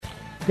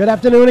Good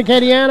afternoon,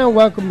 Acadiana.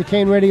 Welcome to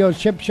KANE Radio's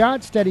Chip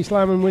Shot. Steady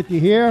Sliman with you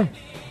here.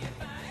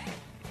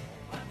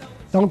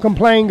 Don't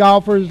complain,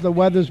 golfers. The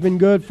weather's been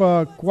good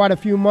for quite a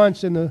few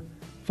months in the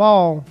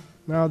fall.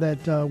 Now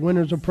that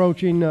winter's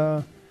approaching,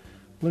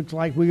 looks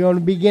like we're going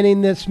to be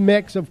getting this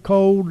mix of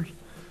cold,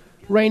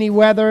 rainy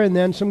weather and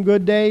then some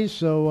good days.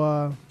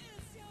 So,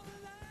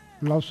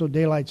 and also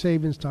daylight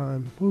savings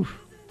time. Oof.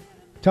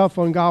 Tough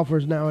on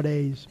golfers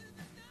nowadays.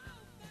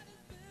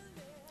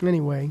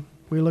 Anyway,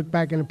 we look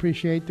back and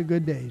appreciate the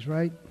good days,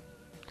 right?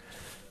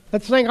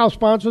 Let's thank our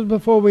sponsors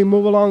before we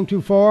move along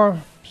too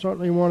far.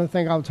 Certainly want to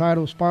thank our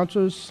title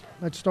sponsors.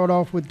 Let's start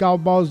off with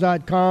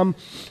golfballs.com,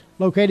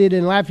 located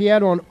in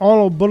Lafayette on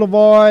Arnold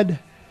Boulevard.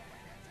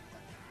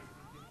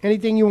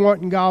 Anything you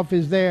want in golf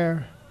is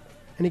there.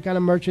 Any kind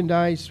of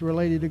merchandise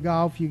related to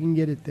golf, you can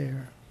get it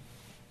there.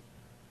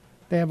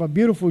 They have a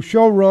beautiful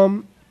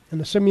showroom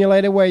and a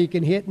simulator where you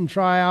can hit and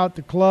try out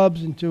the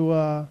clubs into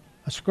a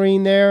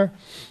screen there.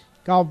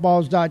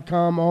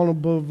 Golfballs.com,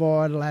 Arnold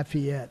Boulevard,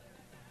 Lafayette.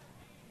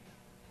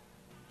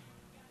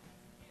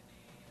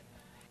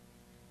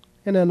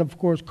 And then, of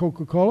course,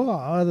 Coca-Cola,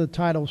 our other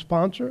title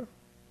sponsor.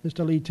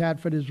 Mr. Lee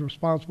Tadford is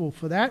responsible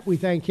for that. We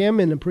thank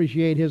him and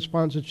appreciate his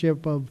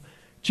sponsorship of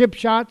Chip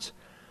Shots,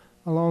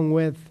 along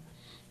with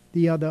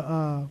the other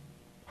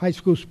high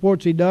school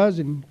sports he does.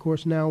 And, of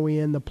course, now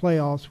we're in the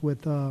playoffs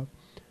with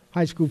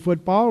high school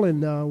football,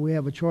 and we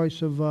have a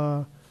choice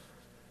of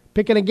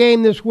picking a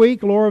game this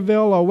week,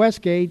 Laurelville or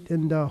Westgate,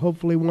 and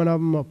hopefully one of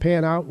them will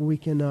pan out and we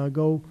can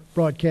go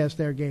broadcast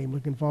their game.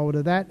 Looking forward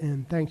to that,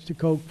 and thanks to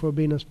Coke for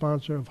being a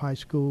sponsor of high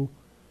school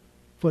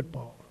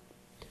football.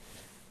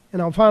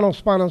 And our final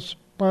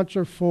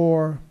sponsor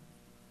for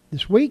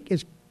this week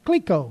is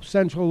CLECO,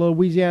 Central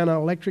Louisiana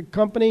Electric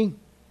Company,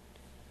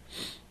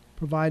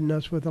 providing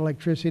us with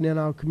electricity in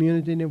our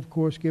community and, of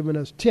course, giving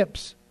us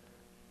tips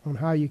on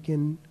how you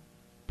can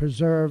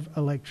preserve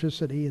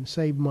electricity and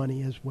save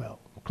money as well.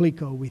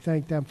 CLECO, we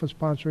thank them for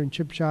sponsoring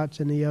Chip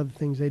Shots and the other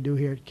things they do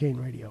here at KANE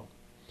Radio.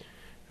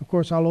 Of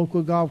course, our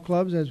local golf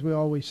clubs, as we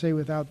always say,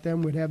 without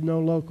them, we'd have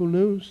no local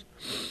news.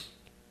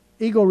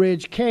 Eagle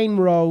Ridge, Cane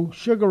Row,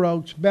 Sugar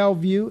Oaks,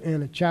 Bellevue,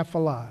 and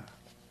Atchafalaya.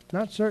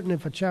 Not certain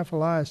if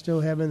Atchafalaya is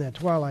still having that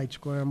twilight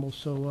scramble,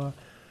 so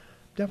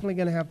definitely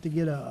going to have to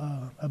get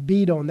a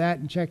beat on that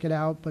and check it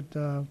out.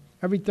 But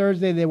every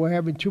Thursday they were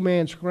having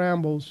two-man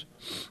scrambles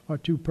or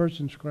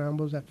two-person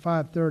scrambles at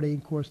 5:30.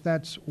 Of course,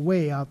 that's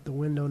way out the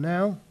window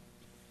now,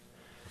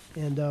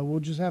 and we'll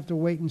just have to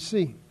wait and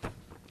see.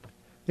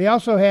 They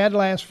also had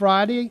last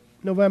Friday,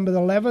 November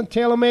the 11th,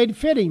 Tailor-Made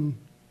Fitting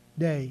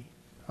Day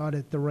out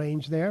at the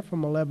range there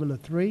from 11 to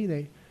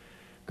 3.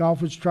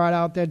 Golfers tried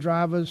out their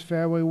drivers,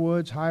 fairway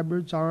woods,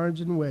 hybrids, irons,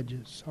 and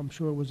wedges. I'm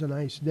sure it was a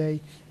nice day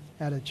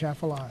at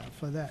Atchafalaya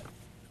for that.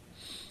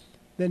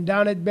 Then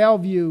down at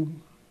Bellevue,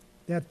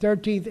 that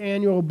 13th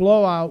annual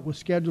blowout was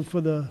scheduled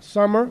for the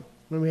summer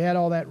when we had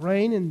all that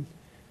rain and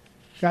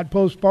got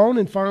postponed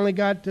and finally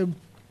got to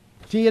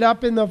tee it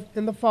up in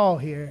the fall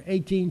here.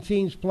 18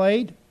 teams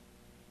played.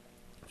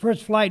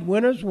 First flight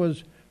winners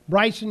was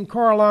Bryson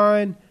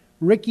Carline,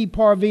 Ricky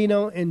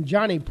Parvino, and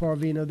Johnny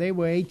Parvino. They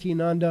were 18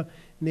 under,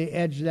 and they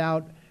edged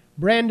out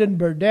Brandon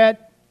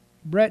Burdett,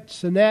 Brett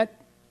Sinnett,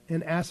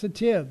 and Asa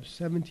Tibbs,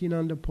 17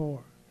 under par.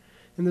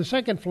 In the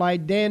second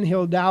flight, Dan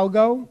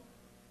Hidalgo,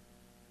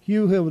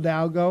 Hugh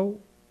Hidalgo,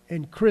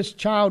 and Chris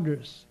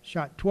Childers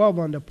shot 12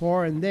 under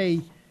par, and they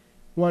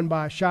won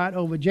by a shot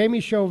over Jamie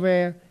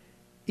Chauvin,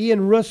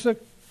 Ian Russick,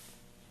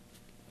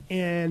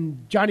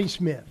 and Johnny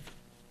Smith.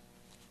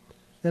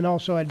 Then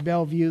also at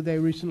Bellevue, they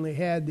recently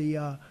had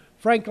the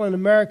Franklin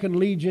American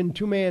Legion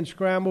two-man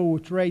scramble,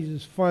 which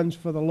raises funds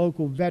for the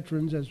local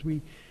veterans, as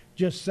we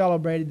just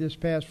celebrated this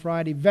past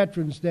Friday,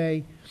 Veterans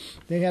Day.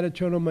 They had a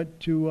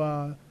tournament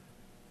to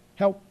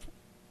help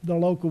the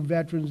local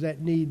veterans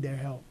that need their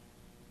help.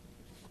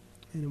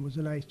 And it was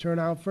a nice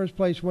turnout. First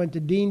place went to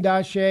Dean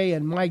Dache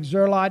and Mike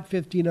Zerlot,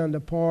 15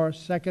 under par.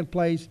 Second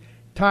place,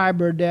 Ty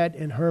Burdett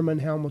and Herman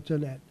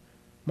Hamilton at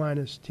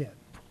 -10.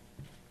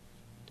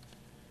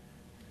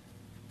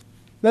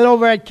 Then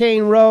over at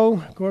Cane Row,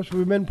 of course,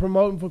 we've been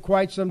promoting for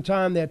quite some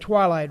time their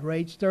twilight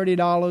rates,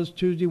 $30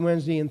 Tuesday,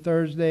 Wednesday, and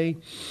Thursday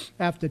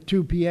after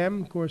 2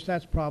 p.m. Of course,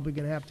 that's probably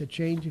going to have to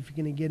change if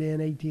you're going to get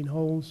in 18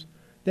 holes.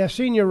 Their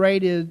senior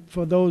rate is,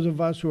 for those of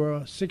us who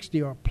are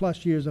 60 or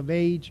plus years of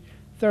age,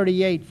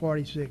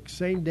 $38.46,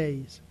 same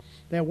days.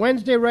 Their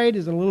Wednesday rate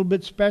is a little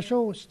bit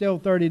special. It's still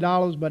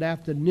 $30, but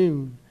after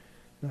noon.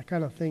 And I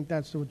kind of think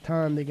that's the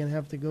time they're going to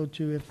have to go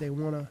to if they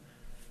want to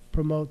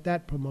promote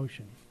that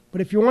promotion.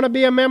 But if you want to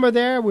be a member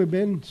there, we've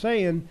been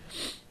saying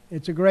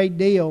it's a great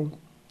deal.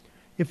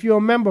 If you're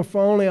a member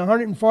for only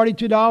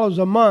 $142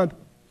 a month,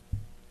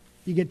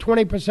 you get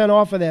 20%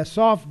 off of their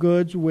soft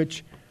goods,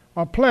 which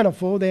are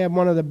plentiful. They have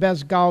one of the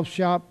best golf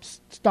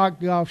shops, stock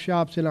golf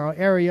shops in our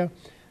area.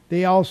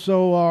 They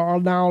also are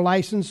now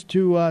licensed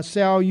to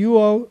sell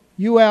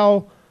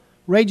UL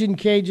Raging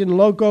Cajun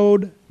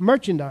logoed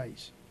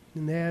merchandise.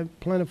 And they have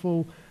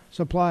plentiful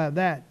supply of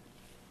that,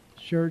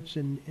 shirts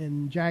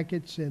and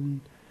jackets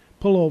and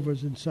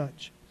pullovers and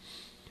such.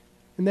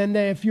 And then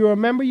if you're a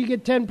member, you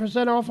get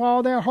 10% off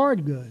all their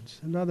hard goods.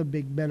 Another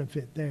big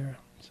benefit there.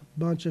 It's a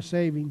bunch of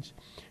savings.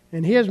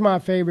 And here's my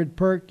favorite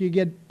perk. You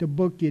get to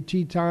book your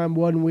tee time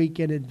 1 week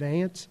in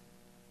advance.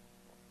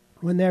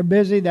 When they're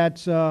busy,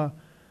 that's a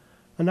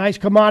nice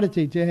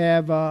commodity to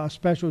have a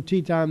special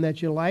tee time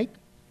that you like.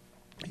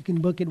 You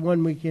can book it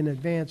 1 week in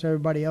advance.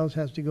 Everybody else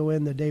has to go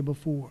in the day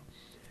before.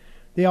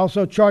 They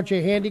also chart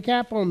your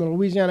handicap on the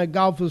Louisiana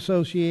Golf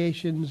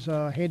Association's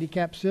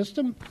handicap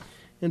system.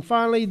 And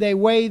finally, they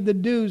waive the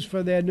dues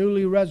for their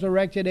newly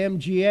resurrected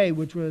MGA,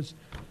 which was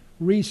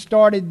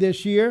restarted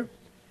this year.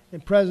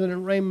 And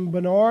President Raymond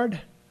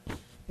Bernard.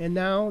 And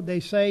now they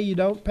say you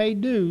don't pay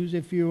dues.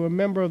 If you're a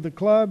member of the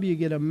club, you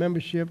get a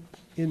membership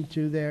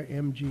into their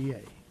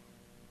MGA.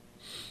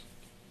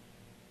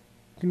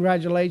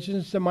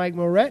 Congratulations to Mike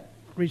Moret.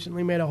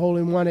 Recently made a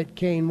hole-in-one at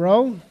KANE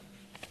Row.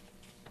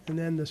 And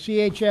then the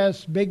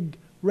CHS Big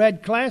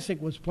Red Classic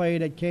was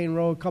played at KANE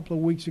Row a couple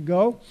of weeks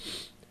ago,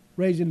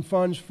 raising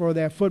funds for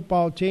their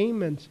football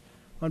team. And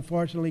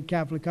unfortunately,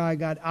 Catholic High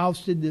got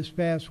ousted this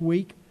past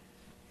week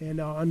and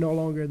are no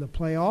longer in the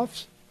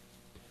playoffs.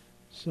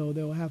 So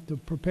they'll have to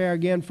prepare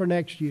again for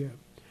next year.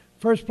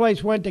 First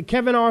place went to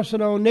Kevin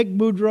Arsenault, Nick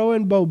Boudreau,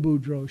 and Bo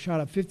Boudreau.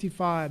 Shot a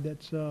 55.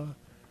 That's a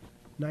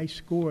nice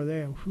score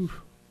there. Whew.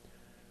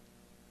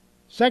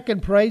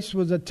 Second place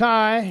was a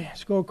tie.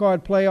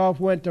 Scorecard playoff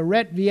went to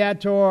Rhett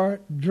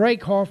Viator,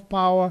 Drake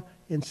Hoffpower,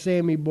 and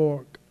Sammy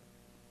Bork.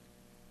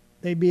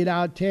 They beat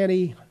out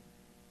Tanny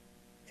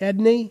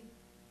Edney,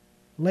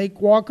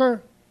 Lake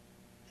Walker,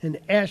 and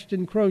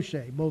Ashton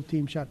Crochet. Both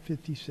teams shot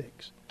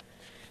 56.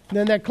 And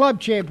then their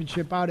club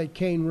championship out at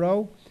KANE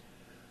Row.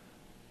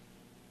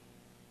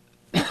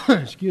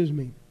 Excuse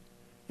me.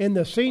 In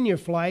the senior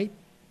flight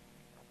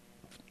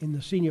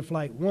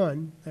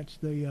 1, that's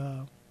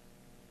the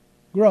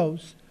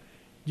gross,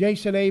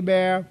 Jason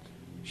Hebert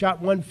shot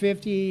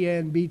 150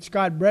 and beat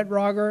Scott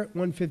Brettrager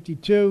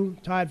 152.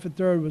 Tied for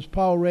third was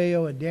Paul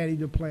Rayo and Danny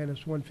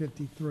Duplantis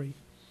 153.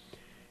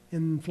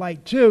 In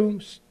flight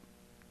 2,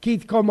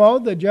 Keith Como,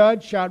 the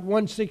judge, shot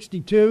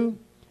 162.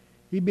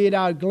 He beat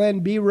out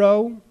Glenn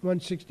Biro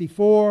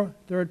 164.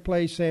 Third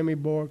place, Sammy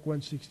Bork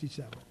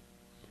 167.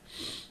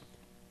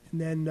 And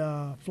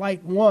then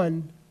flight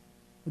 1,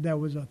 there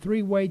was a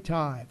three-way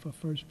tie for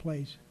first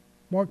place.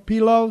 Mark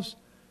Pilos,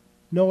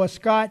 Noah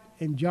Scott,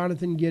 and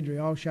Jonathan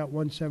Guidry all shot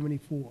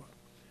 174. And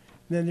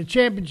then the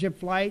championship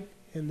flight,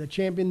 and the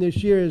champion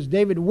this year is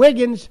David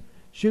Wiggins,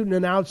 shooting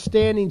an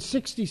outstanding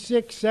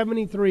 66,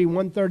 73,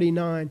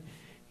 139.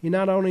 He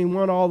not only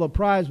won all the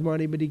prize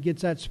money, but he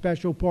gets that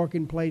special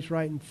parking place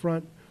right in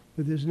front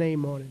with his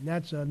name on it. And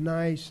that's a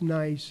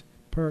nice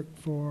perk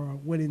for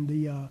winning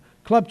the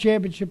club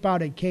championship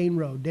out at KANE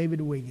Row,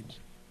 David Wiggins.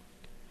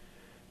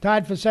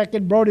 Tied for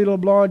second, Brody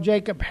LeBlanc,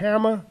 Jacob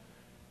Hammer,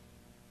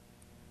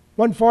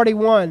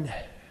 141.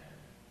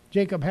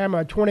 Jacob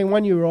Hammer, a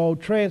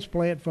 21-year-old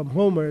transplant from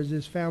Homer, as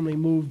his family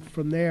moved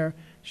from there,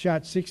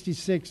 shot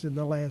 66 in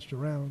the last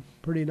round.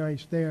 Pretty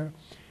nice there.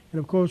 And,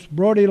 of course,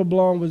 Brody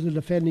LeBlanc was the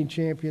defending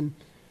champion,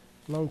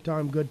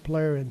 long-time good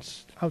player and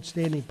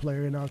outstanding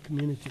player in our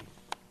community.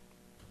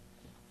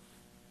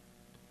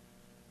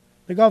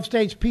 The Gulf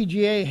States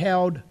PGA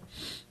held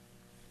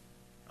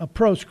a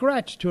pro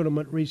scratch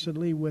tournament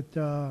recently with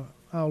our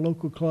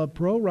local club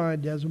pro,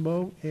 Ryan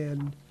Desimo,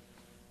 and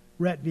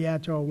Rhett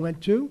Viator went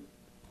to.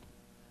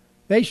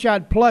 They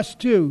shot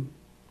 +2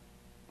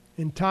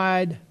 and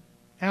tied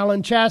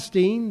Alan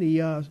Chastain,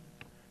 the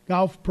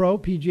golf pro,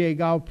 PGA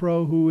golf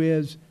pro, who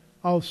is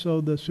also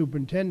the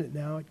superintendent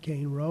now at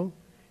KANE Row.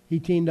 He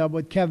teamed up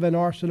with Kevin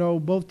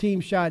Arsenault. Both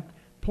teams shot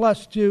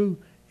 +2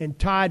 and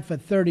tied for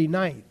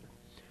 39th.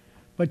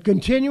 But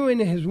continuing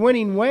his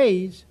winning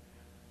ways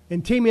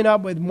and teaming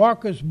up with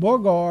Marcus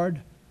Borgard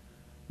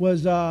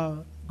was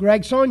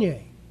Greg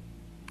Saunier.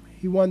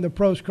 He won the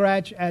pro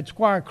scratch at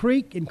Squire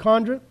Creek in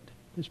Condren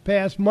this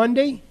past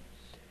Monday,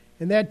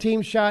 and that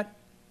team shot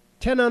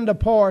 10 under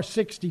par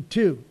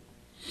 62.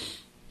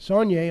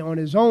 Saunier, on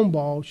his own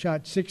ball,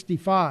 shot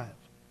 65.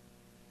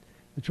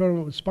 The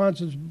tournament was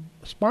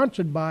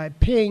sponsored by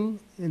Ping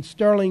and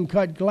Sterling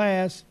Cut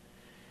Glass.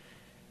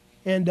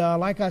 And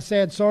like I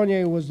said,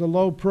 Saunier was the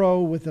low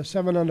pro with a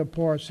 7 under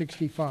par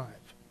 65.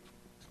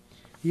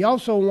 He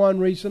also won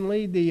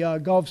recently the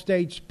Gulf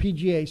States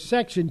PGA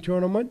Section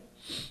Tournament,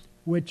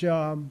 which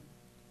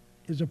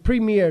is a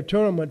premier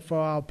tournament for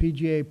our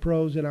PGA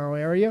pros in our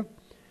area.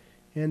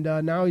 And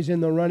now he's in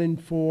the running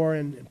for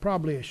and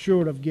probably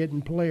assured of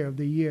getting Player of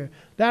the Year.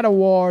 That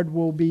award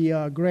will be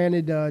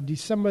granted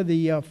December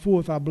the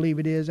 4th, I believe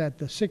it is, at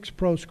the 6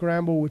 Pro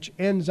Scramble, which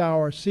ends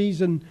our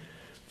season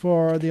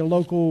for the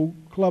local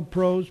club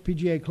pros,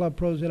 PGA club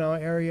pros in our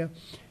area.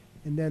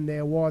 And then they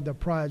award the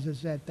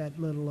prizes at that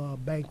little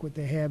banquet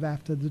they have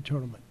after the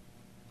tournament.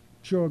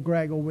 Sure,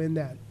 Greg will win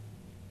that.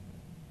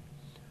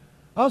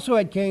 Also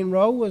at KANE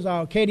Row was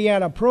our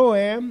Acadiana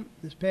Pro-Am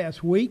this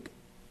past week.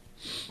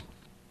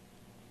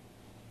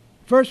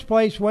 First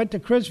place went to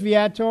Chris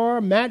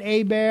Viator, Matt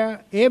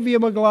Hebert, Avia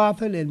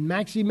McLaughlin, and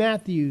Maxie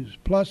Matthews,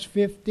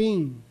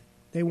 +15.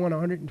 They won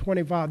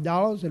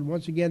 $125, and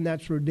once again,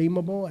 that's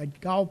redeemable at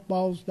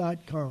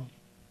golfballs.com.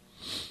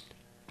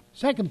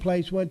 Second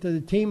place went to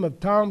the team of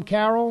Tom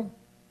Carroll,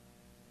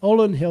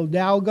 Olin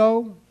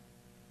Hidalgo,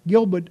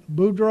 Gilbert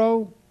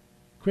Boudreau,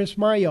 Chris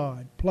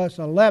Maillard, plus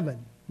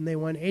 11, and they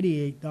won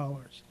 $88.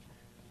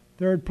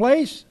 Third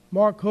place,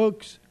 Mark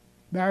Hooks,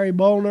 Barry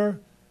Bolner,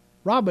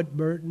 Robert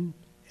Burton,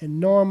 and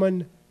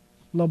Norman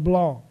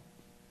LeBlanc,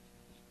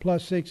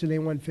 plus 6, and they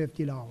won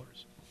 $50.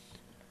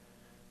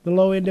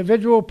 Below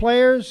individual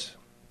players,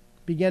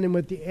 beginning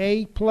with the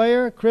A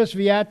player, Chris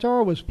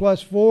Viator was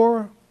plus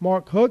 4,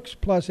 Mark Hooks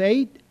plus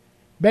 8,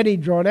 Betty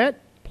Dronette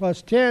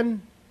plus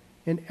 10,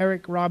 and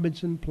Eric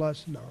Robinson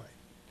plus 9.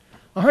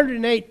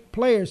 108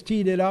 players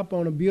teed it up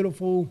on a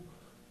beautiful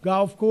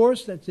golf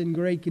course that's in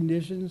great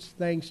conditions,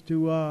 thanks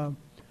to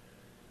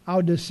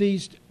our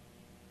deceased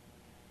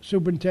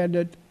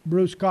Superintendent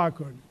Bruce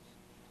Cochran.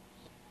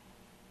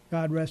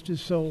 God rest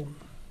his soul,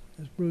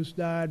 as Bruce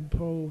died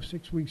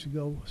 6 weeks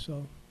ago.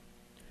 So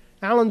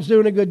Alan's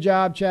doing a good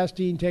job,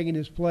 Chastain taking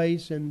his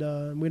place, and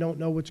we don't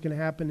know what's going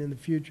to happen in the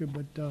future,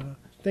 but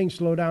things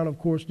slow down, of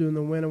course, during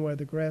the winter where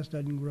the grass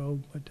doesn't grow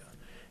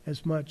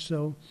as much.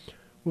 So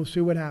we'll see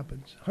what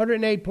happens.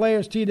 108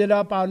 players teed it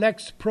up. Our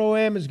next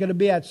Pro-Am is going to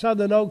be at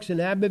Southern Oaks in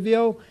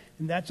Abbeville,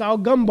 and that's our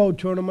gumbo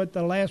tournament,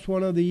 the last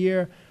one of the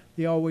year.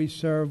 They always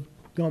serve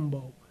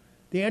gumbo.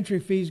 The entry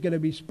fee is going to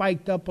be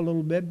spiked up a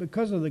little bit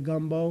because of the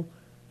gumbo,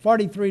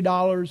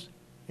 $43.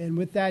 And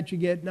with that, you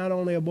get not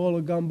only a bowl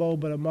of gumbo,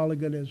 but a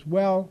mulligan as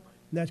well.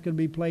 And that's going to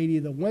be played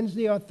either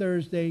Wednesday or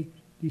Thursday,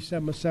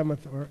 December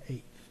 7th or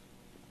 8th.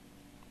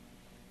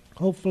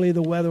 Hopefully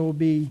the weather will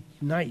be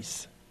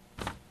nice.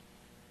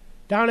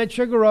 Down at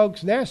Sugar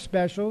Oaks, their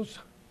specials,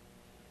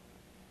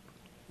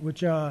 which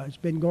has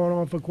been going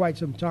on for quite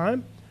some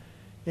time,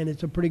 and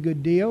it's a pretty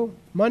good deal.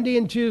 Monday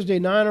and Tuesday,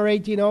 9 or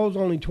 18 holes,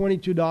 only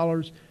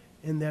 $22.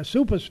 And their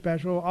super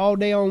special, all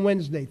day on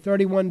Wednesday,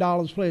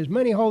 $31. Play as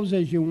many holes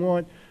as you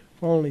want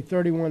for only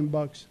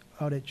 $31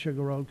 out at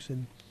Sugar Oaks.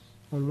 And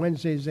on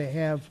Wednesdays, they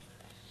have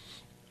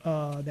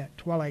that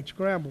Twilight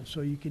Scramble,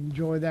 so you can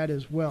enjoy that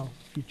as well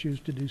if you choose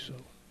to do so.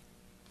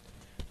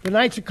 The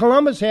Knights of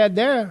Columbus had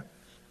their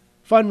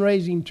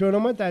fundraising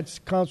tournament. That's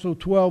Council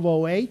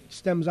 1208,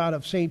 stems out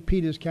of St.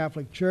 Peter's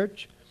Catholic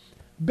Church.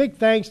 Big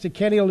thanks to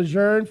Kenny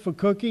Lejeune for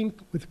cooking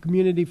with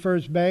Community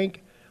First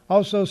Bank.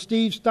 Also,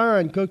 Steve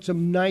Stein cooked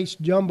some nice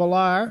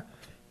jambalaya.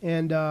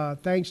 And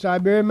thanks to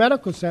Iberia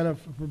Medical Center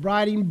for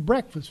providing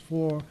breakfast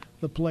for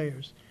the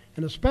players.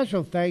 And a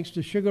special thanks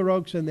to Sugar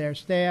Oaks and their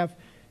staff,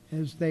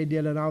 as they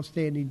did an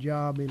outstanding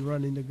job in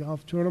running the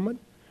golf tournament,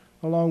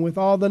 along with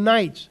all the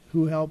Knights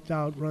who helped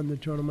out run the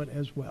tournament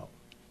as well.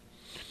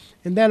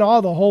 And then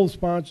all the hole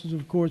sponsors,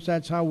 of course,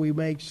 that's how we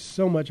make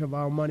so much of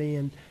our money.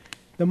 And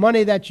the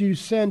money that you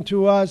send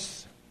to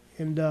us,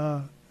 and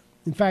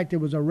in fact, it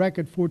was a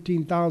record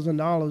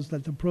 $14,000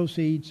 that the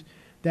proceeds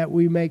that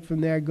we make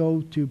from there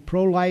go to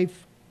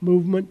Pro-Life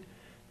Movement,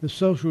 the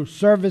Social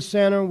Service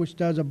Center, which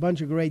does a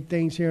bunch of great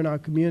things here in our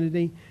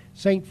community,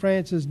 St.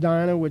 Francis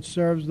Diner, which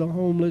serves the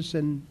homeless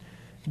and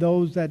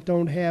those that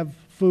don't have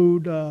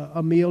food,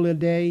 a meal a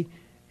day.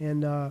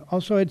 And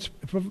also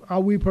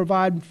we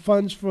provide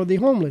funds for the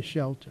homeless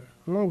shelter,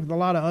 along with a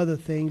lot of other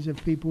things.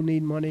 If people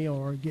need money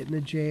or get in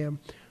a jam,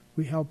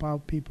 we help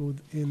out people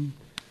in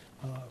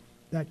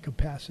that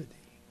capacity.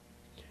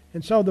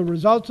 And so the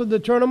results of the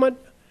tournament,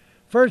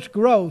 first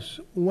gross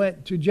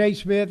went to Jay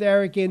Smith,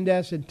 Eric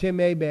Indes, and Tim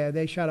Hebert.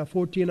 They shot a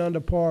 14 under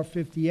par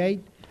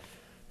 58.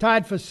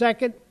 Tied for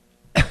second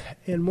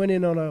and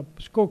winning on a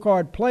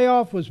scorecard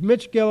playoff was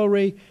Mitch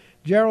Guillory,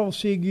 Gerald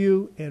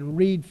Segue, and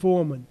Reed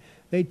Foreman.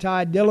 They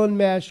tied Dylan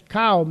Mesh,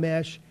 Kyle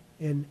Mesh,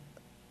 and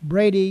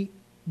Brady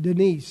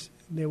Denise.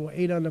 They were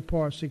 8 under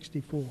par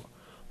 64.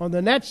 On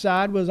the net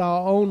side was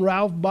our own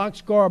Ralph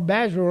Boxcar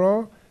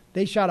Bergeron.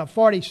 They shot a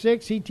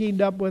 46. He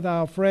teamed up with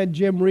our friend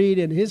Jim Reed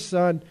and his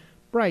son,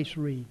 Bryce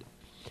Reed.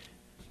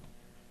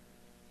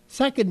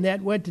 Second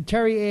net went to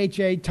Terry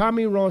H.A.,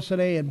 Tommy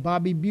Roncier, and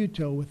Bobby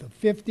Buto with a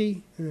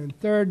 50. And then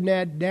third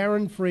net,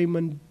 Darren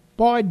Freeman,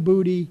 Boyd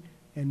Booty,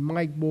 and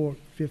Mike Bork,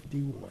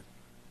 51.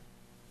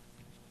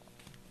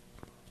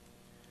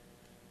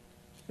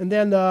 And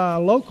then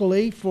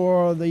locally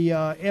for the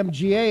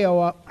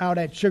MGA out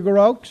at Sugar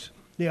Oaks,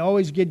 they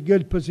always get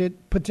good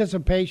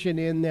participation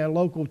in their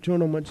local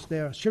tournaments,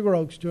 their Sugar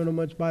Oaks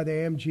tournaments by the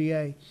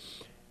MGA.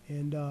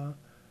 And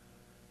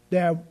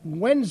their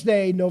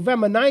Wednesday,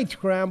 November 9th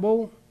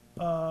scramble,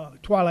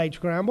 Twilight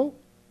Scramble,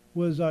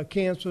 was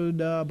canceled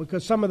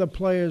because some of the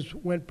players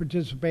went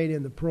participate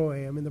in the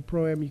Pro-Am. In the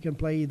Pro-Am, you can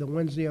play either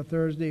Wednesday or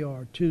Thursday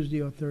or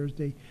Tuesday or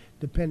Thursday,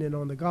 depending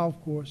on the golf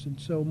course. And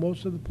so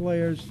most of the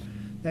players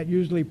that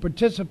usually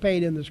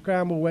participate in the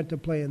Scramble went to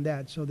play in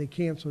that, so they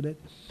canceled it.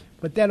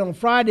 But then on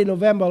Friday,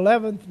 November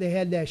 11th, they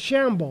had their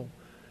Shamble.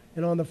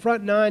 And on the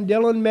front nine,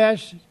 Dylan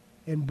Mesh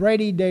and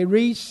Brady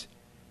DeReese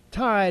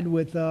tied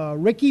with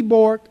Ricky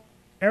Bork,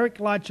 Eric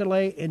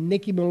Lachelet, and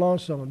Nicky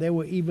Melanson. They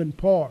were even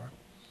par.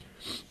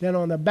 Then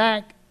on the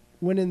back,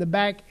 winning the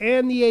back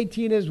and the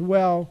 18 as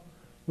well,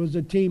 was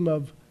the team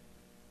of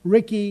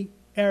Ricky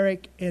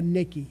Eric, and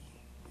Nicky.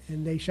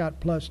 And they shot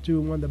 +2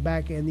 and won the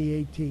back and the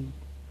 18.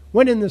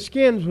 Winning the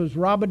skins was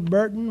Robert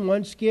Burton,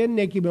 1 skin,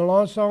 Nicky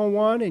Melanson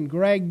 1, and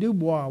Greg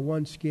Dubois,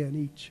 1 skin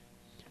each.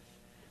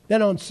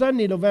 Then on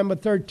Sunday, November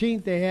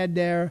 13th, they had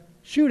their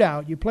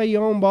shootout. You play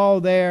your own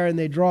ball there, and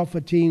they draw for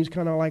teams,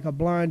 kind of like a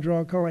blind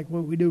draw, kind of like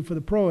what we do for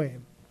the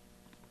Pro-Am.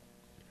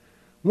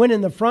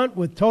 Winning the front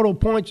with total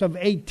points of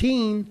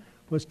 18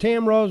 was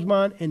Tam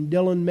Rosemont and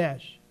Dylan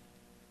Mesh.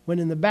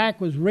 Winning the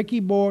back was Ricky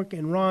Bork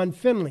and Ron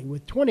Finley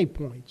with 20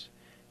 points.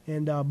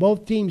 And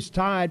both teams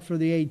tied for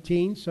the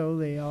 18, so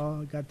they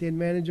got the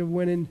advantage of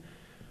winning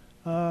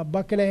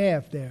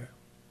 $1.50 there.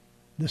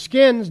 The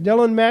skins,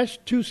 Dylan Mesh,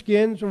 2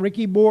 skins,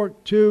 Ricky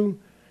Bork, 2,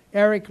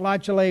 Eric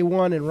Lachelet,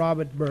 1, and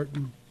Robert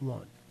Burton,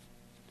 1.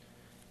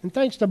 And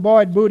thanks to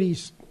Boyd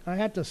Booties, I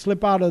had to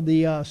slip out of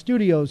the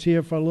studios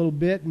here for a little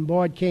bit, and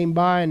Boyd came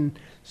by and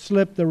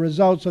slipped the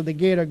results of the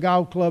Gator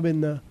Golf Club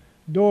in the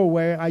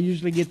doorway. I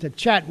usually get to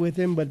chat with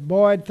him, but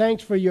Boyd,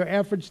 thanks for your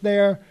efforts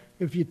there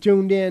if you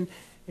tuned in.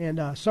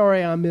 And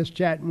sorry I missed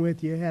chatting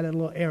with you. I had a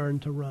little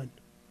errand to run.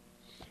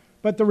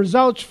 But the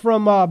results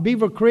from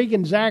Beaver Creek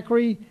and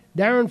Zachary,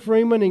 Darren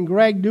Freeman and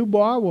Greg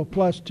Dubois were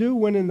 +2,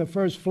 winning the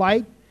first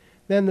flight.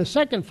 Then the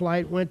second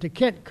flight went to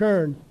Kent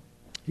Kern.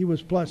 He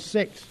was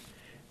 +6.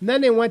 And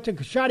then they went to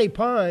Coshawty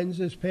Pines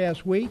this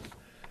past week.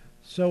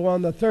 So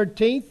on the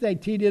 13th, they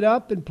teed it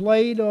up and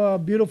played a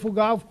beautiful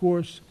golf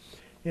course.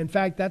 In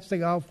fact, that's the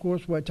golf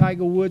course where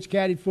Tiger Woods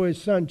caddied for his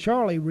son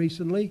Charlie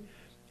recently.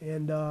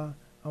 And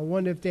I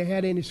wonder if they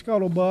had any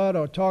scuttlebutt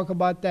or talk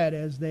about that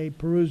as they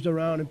perused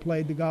around and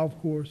played the golf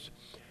course.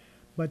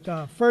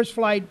 But first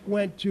flight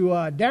went to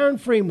Darren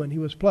Freeman. He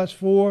was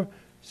 +4.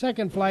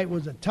 Second flight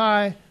was a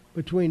tie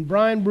between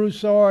Brian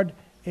Broussard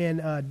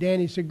and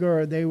Danny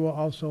Segura. They were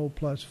also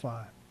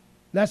 +5.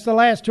 That's the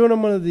last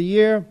tournament of the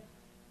year.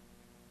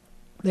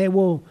 They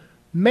will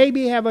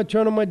maybe have a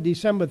tournament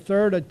December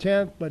 3rd or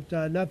 10th, but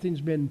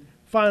nothing's been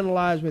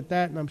finalized with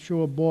that, and I'm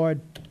sure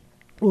Boyd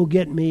will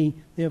get me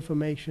the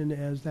information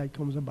as that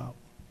comes about.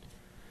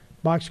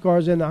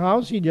 Boxcar's in the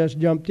house. He just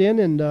jumped in,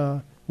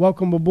 and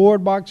welcome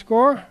aboard,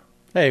 Boxcar.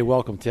 Hey,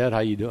 welcome, Ted. How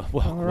you doing?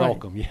 Well, right.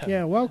 Welcome, yeah.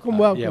 Yeah, welcome,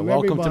 Yeah,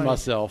 welcome everybody. to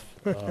myself.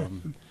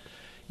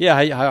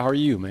 Yeah, how are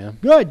you, man?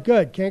 Good.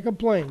 Can't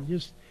complain.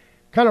 Just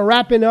kind of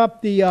wrapping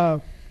up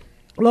the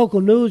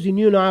local news, and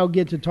you and I will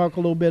get to talk a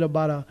little bit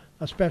about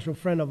a special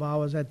friend of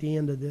ours at the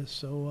end of this.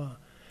 So,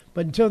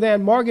 but until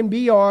then, Morgan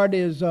Beard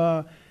is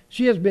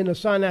she has been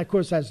assigned. Of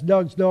course, that's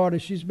Doug's daughter.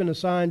 She's been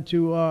assigned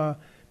to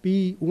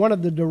be one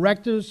of the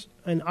directors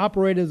and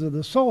operators of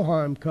the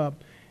Solheim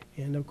Cup,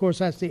 and of course,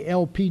 that's the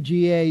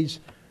LPGA's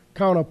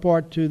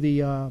counterpart to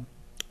the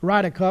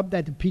Ryder Cup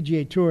that the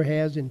PGA Tour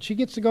has, and she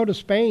gets to go to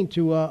Spain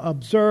to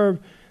observe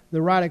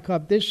the Ryder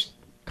Cup this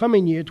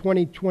coming year,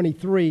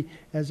 2023,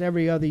 as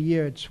every other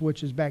year it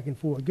switches back and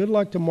forth. Good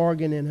luck to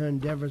Morgan in her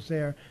endeavors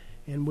there,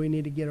 and we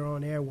need to get her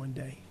on air one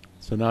day.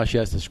 So now she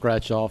has to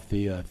scratch off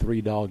the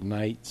Three Dog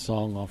Night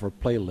song off her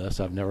playlist.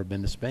 I've never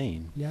been to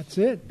Spain. That's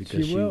it.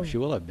 Because she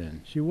will have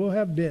been. She will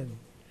have been.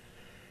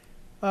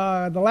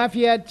 The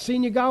Lafayette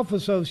Senior Golf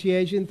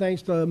Association,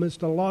 thanks to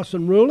Mr.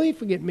 Lawson Ruley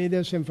for getting me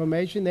this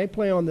information. They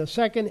play on the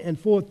 2nd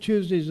and 4th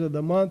Tuesdays of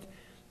the month.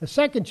 The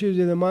 2nd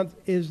Tuesday of the month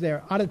is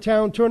their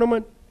out-of-town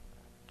tournament,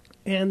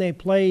 and they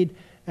played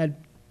at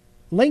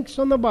Links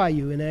on the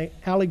Bayou in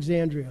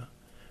Alexandria.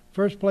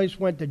 First place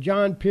went to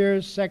John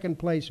Pierce, second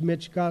place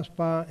Mitch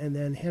Gaspar, and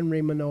then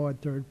Henry Menard,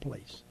 third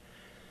place.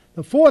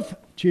 The 4th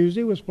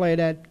Tuesday was played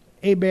at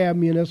Hebert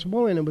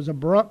Municipal, and it was a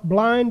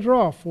blind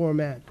draw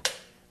format.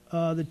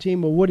 The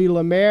team of Woody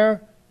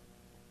Lemaire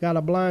got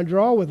a blind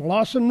draw with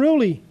Lawson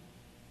Ruley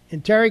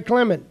and Terry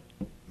Clement,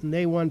 and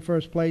they won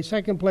first place.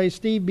 Second place,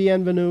 Steve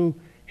Bienvenu,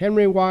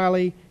 Henry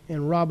Wiley,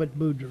 and Robert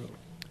Boudreau.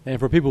 And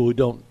for people who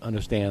don't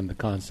understand the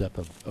concept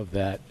of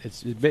that,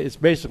 it's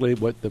basically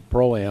what the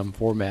Pro-Am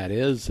format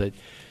is, that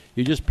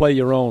you just play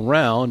your own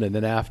round, and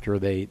then after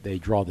they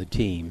draw the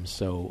team.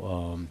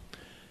 So,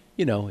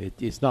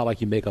 it's not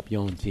like you make up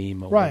your own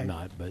team or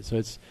whatnot. But so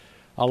it's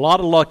a lot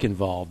of luck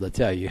involved, I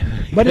tell you.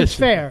 But it's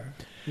fair.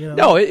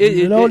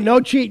 No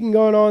cheating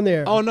going on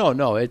there. Oh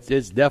no,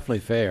 it's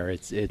definitely fair.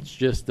 It's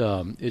just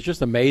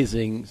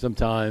amazing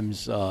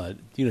sometimes.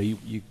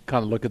 You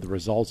kind of look at the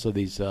results of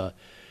these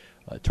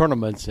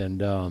tournaments,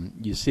 and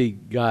you see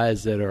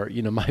guys that are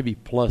might be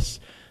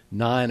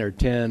 +9 or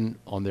 10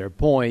 on their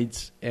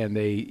points, and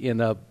they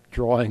end up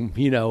drawing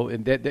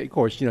and that, of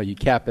course you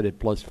cap it at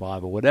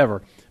 +5 or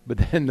whatever, but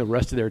then the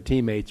rest of their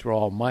teammates were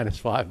all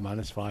 -5,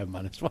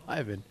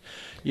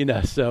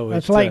 and so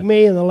that's like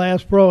me in the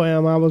last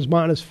Pro-Am. I was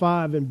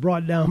 -5 and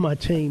brought down my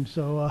team.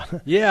 So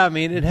yeah, I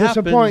mean it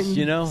happens.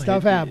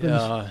 Stuff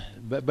happens.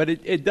 But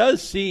it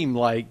does seem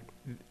like.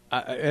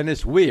 And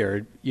it's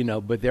weird,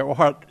 but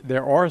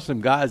there are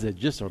some guys that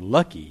just are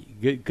lucky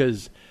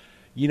because,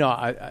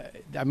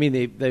 I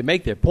mean they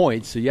make their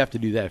points, so you have to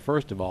do that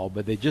first of all.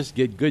 But they just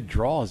get good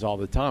draws all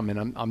the time,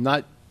 and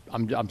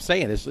I'm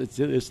saying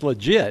it's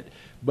legit,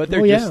 but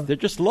they're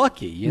just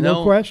lucky,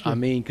 No question. I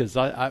mean, because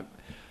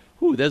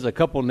there's a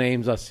couple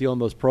names I see on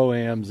those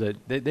pro-ams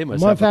that they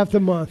must month have after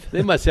month.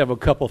 They must have a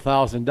couple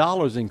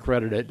 $1,000 in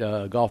credit at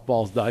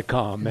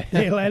golfballs.com. Man.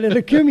 They let it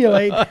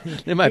accumulate.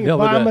 They might be able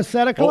buy to them a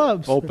set of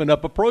clubs. Open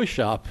up a pro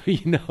shop.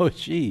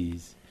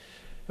 Jeez.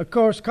 Of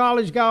course,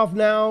 college golf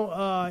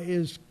now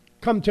is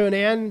come to an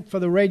end for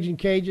the Raging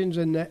Cajuns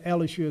and the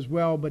LSU as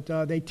well.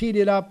 But they teed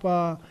it up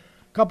a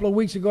couple of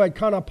weeks ago at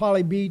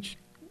Kaanapali Beach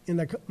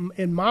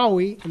in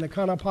Maui in the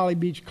Kaanapali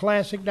Beach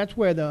Classic. That's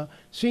where the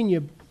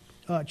senior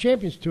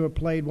Champions Tour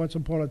played once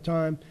upon a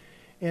time.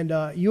 And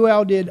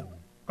UL did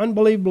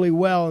unbelievably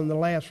well in the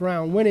last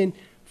round, winning.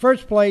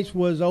 First place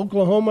was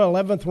Oklahoma,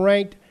 11th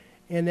ranked,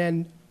 and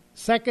then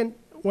second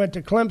went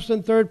to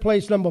Clemson, third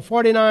place, number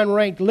 49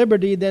 ranked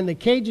Liberty. Then the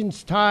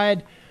Cajuns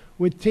tied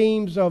with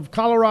teams of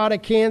Colorado,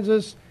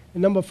 Kansas,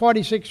 and number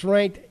 46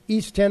 ranked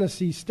East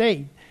Tennessee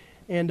State.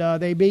 And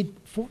they beat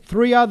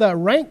three other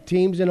ranked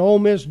teams in Ole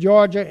Miss,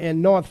 Georgia,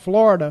 and North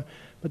Florida.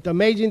 But the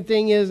amazing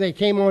thing is they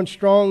came on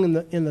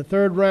strong in the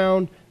third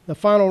round, the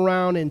final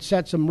round, and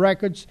set some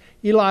records.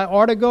 Eli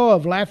Artigo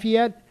of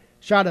Lafayette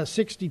shot a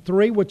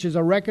 63, which is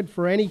a record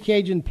for any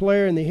Cajun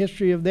player in the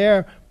history of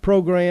their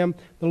program,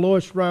 the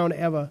lowest round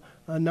ever,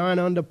 a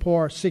 9-under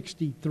par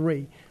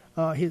 63.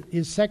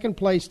 His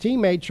second-place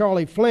teammate,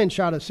 Charlie Flynn,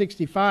 shot a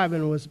 65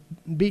 and was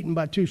beaten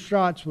by 2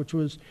 shots, which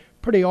was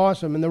pretty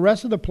awesome. And the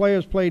rest of the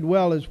players played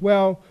well as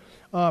well.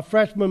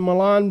 Freshman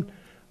Milan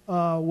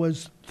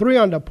was 3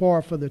 under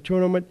par for the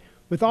tournament.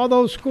 With all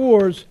those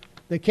scores,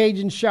 the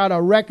Cajuns shot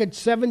a record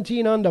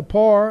 17 under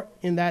par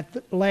in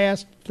that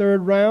last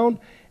third round,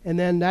 and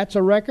then that's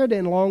a record,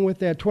 and along with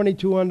their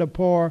 22 under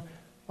par,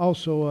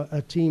 also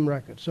a team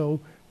record.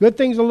 So good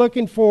things are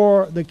looking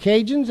for the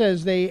Cajuns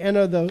as they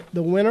enter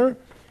the winter.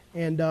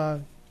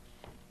 And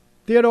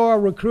Theodore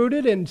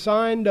recruited and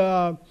signed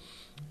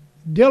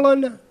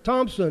Dylan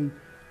Thompson,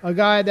 a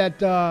guy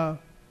that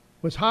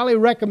was highly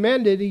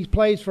recommended. He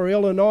plays for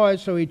Illinois,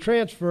 so he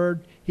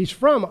transferred. He's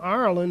from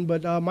Ireland,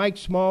 but Mike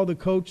Small, the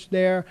coach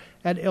there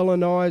at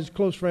Illinois, is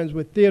close friends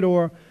with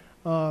Theodore,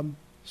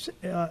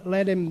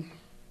 let him,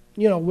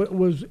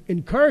 was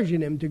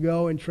encouraging him to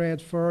go and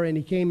transfer, and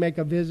he came make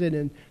a visit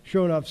and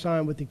sure enough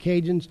signed with the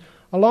Cajuns,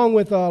 along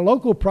with a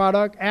local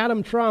product,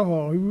 Adam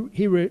Trahorn, who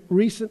he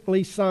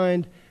recently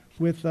signed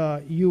with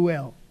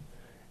UL.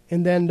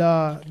 And then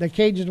the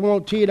Cajuns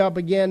won't tee it up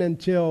again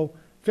until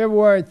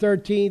February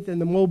 13th in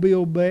the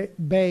Mobile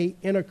Bay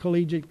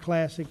Intercollegiate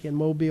Classic in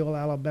Mobile,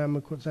 Alabama.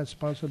 Of course, that's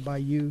sponsored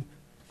by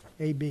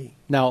UAB.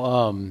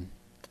 Now,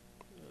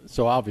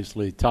 so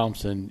obviously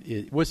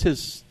Thompson, what's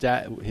his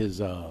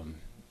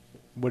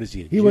what is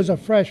he? He was a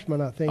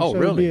freshman, I think. Oh, so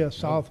really? He'll be a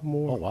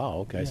sophomore. Oh, wow.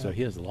 Okay, yeah. So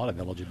he has a lot of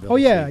eligibility. Oh,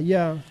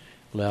 yeah.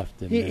 Left.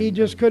 He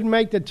just couldn't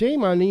make the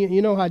team. I mean,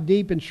 you know how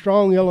deep and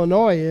strong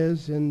Illinois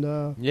is, and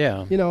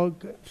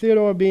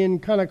Theodore being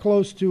kind of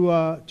close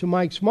to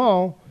Mike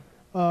Small,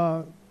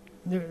 and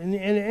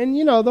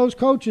those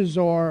coaches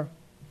are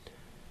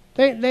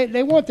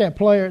they want that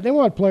player. They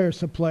want players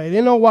to play.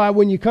 They know why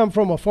when you come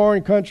from a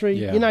foreign country,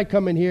 you're not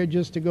coming here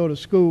just to go to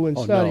school and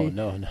study.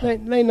 No.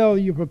 They know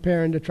you're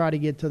preparing to try to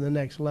get to the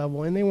next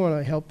level, and they want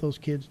to help those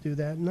kids do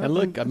that. And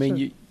look, I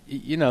mean,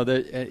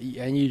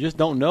 and you just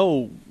don't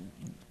know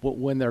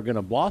when they're going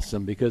to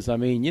blossom, because I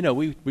mean,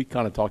 we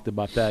kind of talked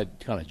about that,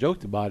 kind of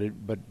joked about it,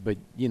 but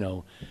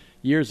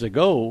years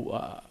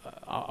ago,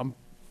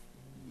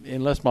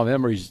 unless my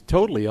memory's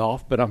totally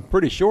off, but I'm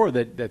pretty sure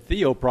that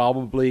Theo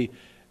probably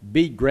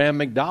beat Graham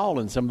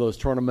McDowell in some of those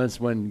tournaments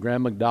when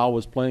Graham McDowell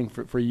was playing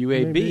for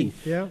UAB. Maybe,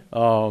 yeah.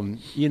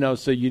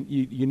 So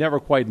you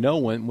never quite know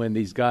when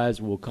these guys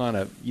will kind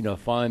of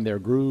find their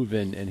groove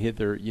and hit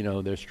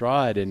their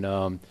stride,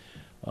 and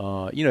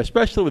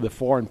especially with the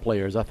foreign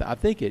players, I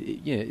think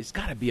it's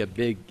got to be a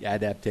big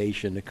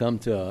adaptation to come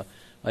to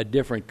a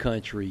different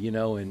country,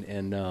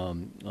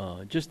 and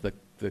just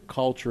the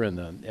culture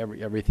and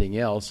everything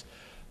else.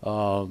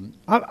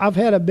 I've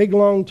had a big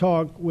long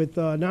talk with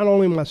not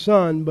only my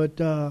son but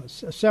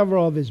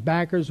several of his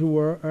backers who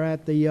are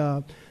at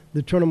the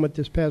tournament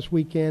this past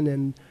weekend,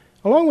 and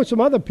along with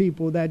some other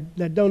people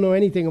that don't know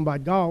anything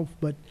about golf.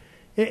 But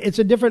it's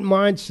a different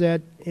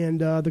mindset, and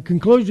the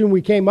conclusion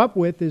we came up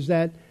with is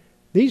that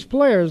these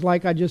players,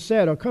 like I just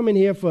said, are coming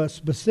here for a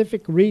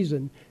specific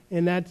reason,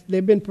 and that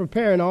they've been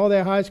preparing all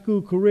their high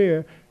school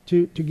career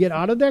to get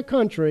out of their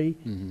country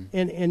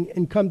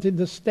and come to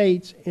the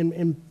States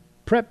and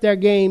prep their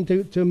game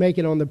to make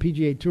it on the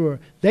PGA Tour.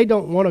 They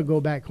don't want to go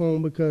back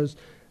home because,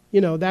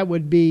 that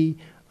would be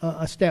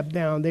a step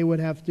down. They would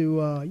have to,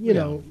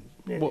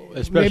 well,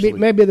 especially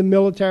maybe the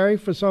military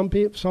for some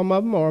people, some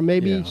of them, or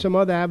maybe some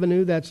other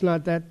avenue that's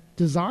not that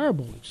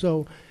desirable.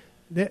 So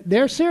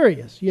they're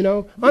serious,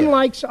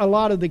 Unlike a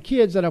lot of the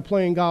kids that are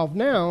playing golf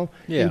now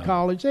in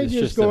college, they're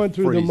just going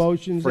through the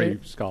motions. Free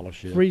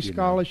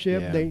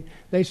scholarship. Yeah.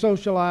 They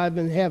socialize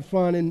and have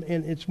fun, and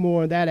it's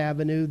more that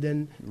avenue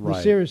than the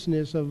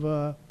seriousness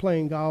of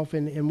playing golf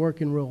and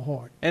working real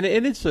hard. And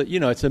it's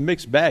it's a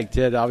mixed bag,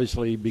 Ted,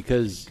 obviously,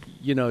 because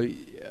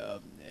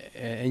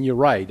and you're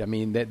right. I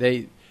mean,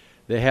 they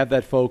they have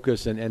that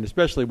focus, and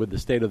especially with the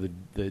state of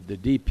the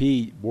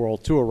DP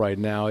World Tour right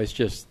now, it's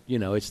just,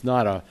 it's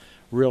not a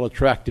real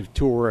attractive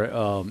tour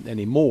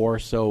anymore.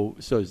 So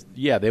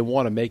yeah, they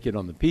want to make it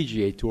on the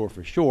PGA Tour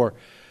for sure.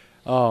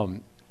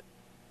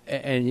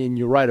 And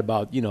you're right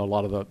about, a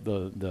lot of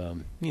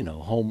the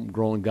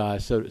homegrown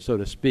guys, so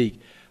to speak.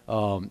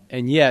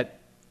 And yet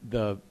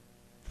the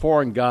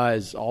foreign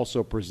guys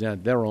also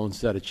present their own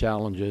set of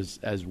challenges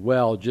as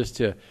well, just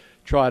to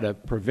try to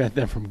prevent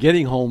them from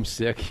getting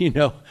homesick,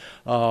 no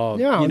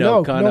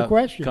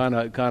question.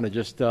 Kind of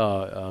just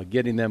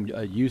getting them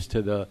used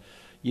to the,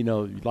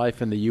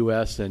 life in the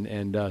U.S.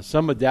 and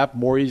some adapt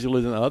more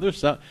easily than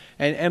others.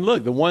 And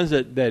look, the ones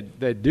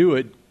that do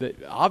it, that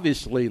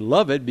obviously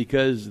love it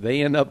because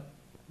they end up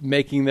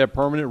making their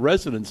permanent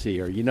residence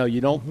here. You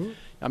don't. Mm-hmm.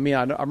 I mean,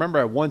 I remember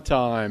at one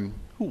time,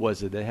 who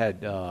was it that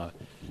had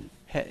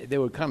they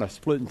were kind of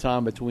splitting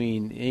time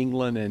between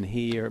England and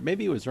here.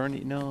 Maybe it was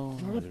Ernie. No,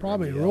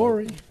 probably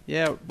Rory.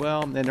 Yeah,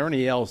 well, and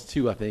Ernie Els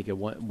too. I think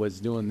was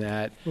doing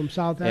that from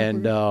South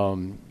Africa.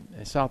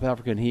 And South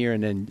African here,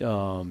 and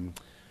then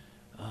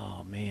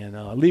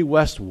Lee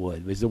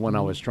Westwood was the one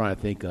I was trying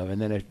to think of.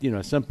 And then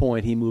at some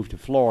point he moved to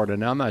Florida.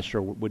 Now I'm not sure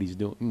what he's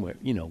doing.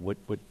 What's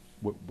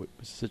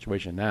the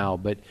situation now,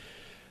 but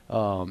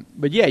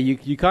yeah,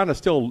 you kind of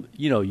still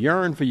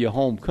yearn for your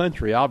home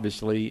country,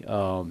 obviously,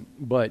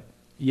 but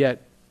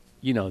yet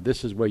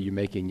this is where you're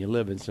making your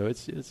living, so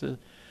it's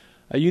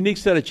a unique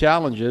set of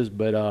challenges.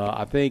 But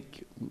I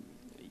think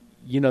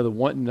the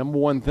number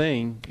one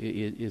thing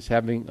is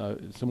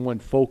having someone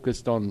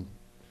focused on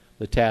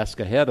the task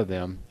ahead of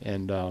them,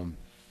 and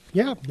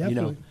yeah,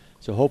 definitely.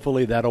 So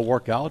hopefully that'll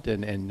work out.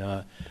 And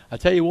I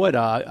tell you what,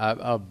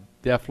 I'm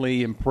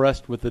definitely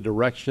impressed with the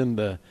direction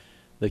the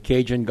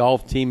Cajun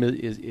golf team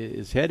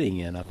is heading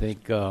in. I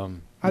think.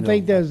 I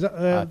think there's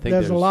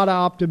a lot of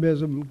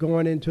optimism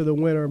going into the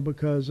winter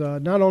because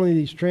not only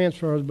these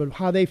transfers, but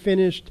how they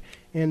finished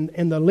and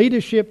the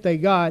leadership they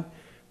got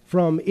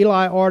from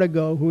Eli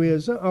Artigo, who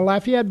is a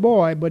Lafayette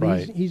boy, but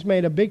right. he's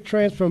made a big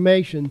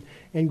transformation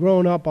and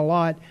grown up a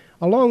lot,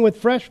 along with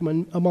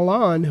freshman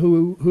Milan,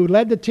 who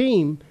led the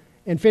team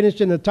and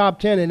finished in the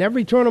top 10 in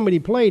every tournament he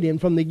played in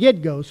from the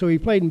get-go. So he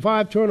played in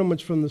 5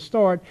 tournaments from the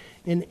start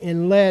and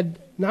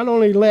not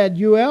only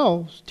led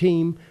UL's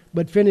team,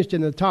 but finished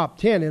in the top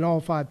 10 in all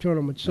 5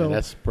 tournaments. So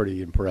that's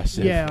pretty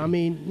impressive. Yeah, I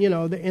mean,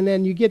 and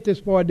then you get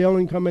this boy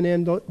Dylan coming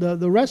in.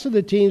 The rest of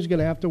the team's going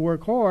to have to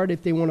work hard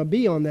if they want to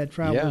be on that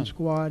traveling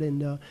squad,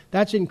 and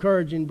that's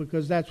encouraging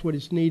because that's what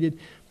is needed.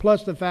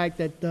 Plus the fact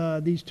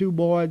that these two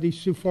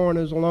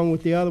foreigners, along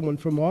with the other one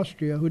from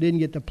Austria, who didn't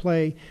get to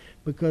play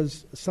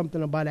because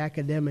something about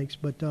academics,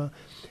 but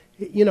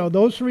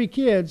those 3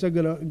 kids are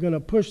gonna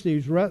push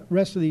these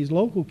rest of these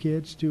local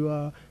kids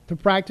to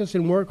practice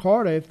and work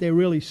harder if they're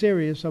really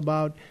serious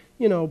about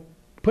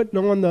putting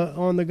on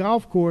the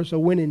golf course a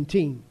winning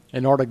team.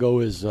 And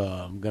Artigo is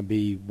going to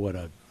be what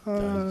a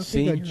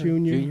senior, a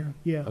junior.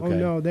 Yeah. Okay.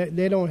 Oh no,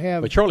 they don't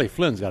have. But Charlie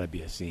Flynn's got to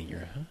be a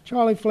senior. Huh?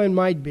 Charlie Flynn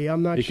might be.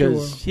 I'm not sure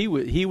because he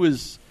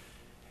was.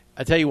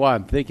 I tell you why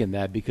I'm thinking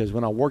that, because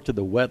when I worked at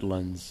the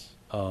Wetlands,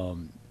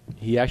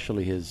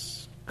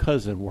 his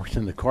cousin worked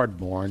in the cart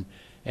barn.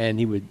 And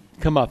he would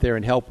come out there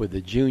and help with the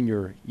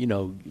junior,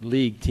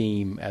 league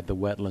team at the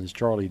Wetlands.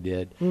 Charlie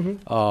did.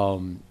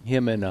 Mm-hmm.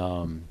 Him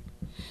and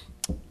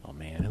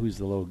who's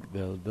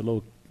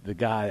the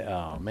guy?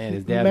 Oh man,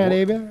 his dad.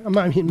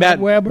 Matt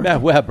Weber.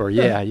 Matt Weber.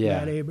 Yeah.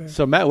 Matt Weber.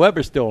 So Matt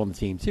Weber's still on the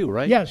team too,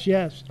 right?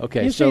 Yes.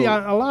 Okay. You see,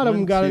 a lot of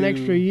them got an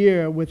extra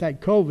year with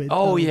that COVID.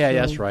 Oh yeah,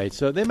 that's right.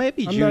 So they may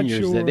be juniors.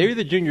 Sure. They're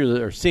either juniors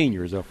or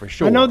seniors, though, for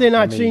sure. I know they're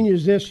not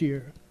seniors this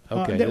year.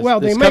 Okay.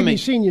 They may be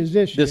seniors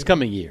this year. This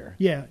coming year.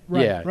 Yeah.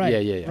 Right. Yeah.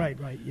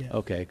 Right. Yeah.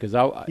 Okay. Because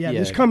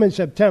this coming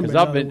September.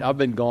 Because I've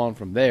been gone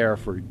from there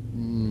for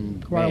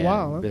quite a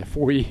while. Huh?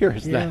 4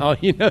 years now.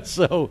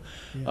 So,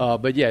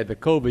 but the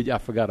COVID. I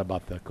forgot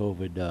about the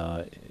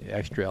COVID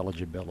extra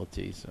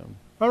eligibility. So.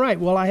 All right.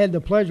 Well, I had the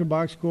pleasure,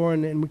 Boxcar,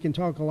 and we can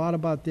talk a lot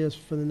about this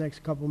for the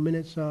next couple of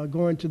minutes.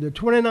 Going to the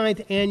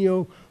 29th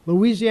annual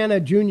Louisiana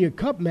Junior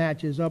Cup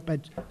matches up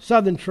at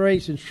Southern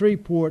Trace in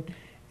Shreveport.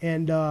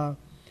 And,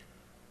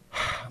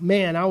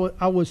 man,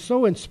 I was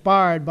so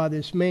inspired by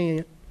this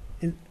man.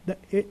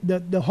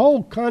 The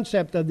whole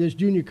concept of this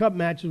Junior Cup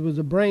matches was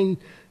a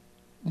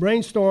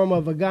brainstorm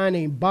of a guy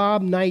named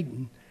Bob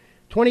Knighton.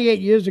 28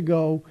 years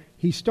ago,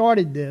 he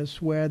started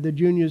this where the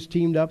juniors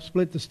teamed up,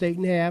 split the state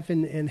in half,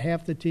 and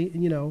half the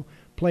team,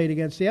 played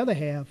against the other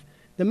half.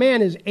 The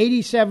man is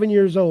 87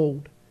 years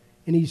old,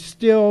 and he's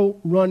still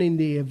running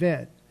the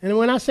event. And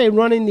when I say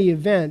running the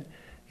event,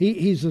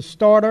 he's a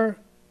starter,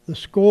 the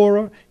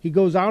scorer. He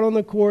goes out on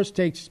the course,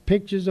 takes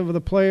pictures of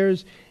the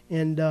players,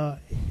 and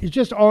it's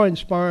just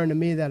awe-inspiring to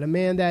me that a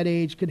man that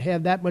age could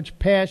have that much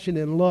passion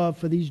and love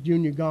for these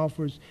junior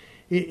golfers.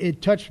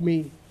 It touched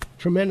me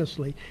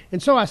tremendously.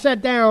 And so I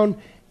sat down,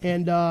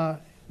 and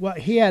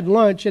he had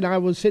lunch, and I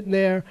was sitting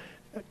there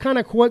kind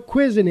of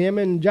quizzing him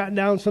and jotting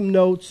down some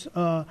notes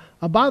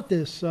about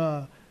this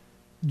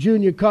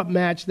Junior Cup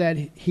match that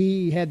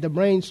he had the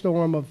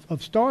brainstorm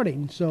of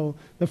starting. So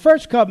the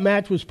first Cup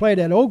match was played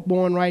at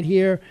Oakbourne right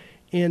here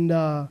in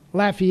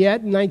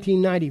Lafayette in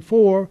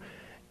 1994,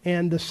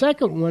 and the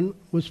second one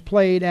was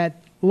played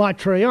at La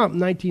Triomphe in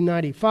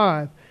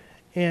 1995.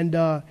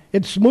 And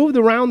it's moved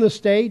around the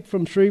state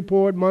from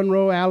Shreveport,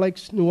 Monroe,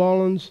 Alex, New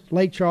Orleans,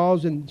 Lake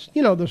Charles, and,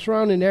 the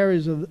surrounding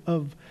areas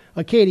of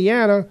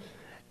Acadiana.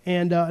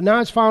 And now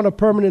it's found a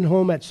permanent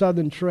home at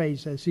Southern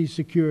Trace as he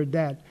secured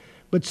that.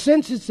 But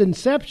since its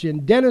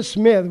inception, Dennis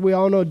Smith, we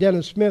all know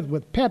Dennis Smith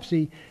with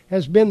Pepsi,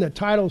 has been the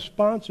title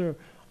sponsor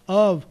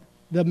of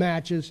the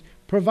matches,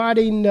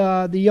 providing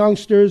the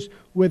youngsters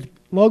with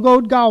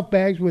logoed golf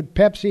bags with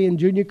Pepsi and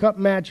Junior Cup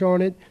match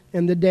on it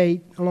and the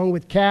date, along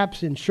with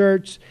caps and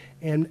shirts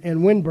and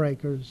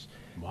windbreakers.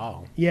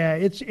 Wow. Yeah,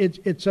 it's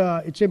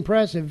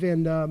impressive.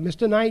 And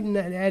Mr. Knighton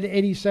at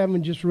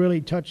 87 just really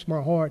touched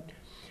my heart.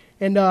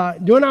 And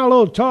during our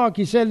little talk,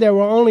 he said there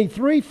were only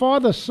 3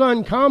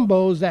 father-son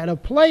combos that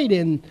have played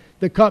in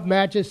the Cup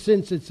matches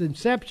since its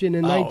inception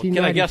in 1994.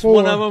 Can I guess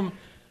one of them?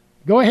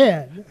 Go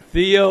ahead.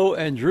 Theo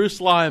and Drew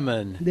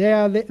Sliman.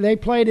 Yeah, they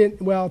played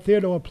it. Well,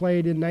 Theodore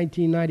played in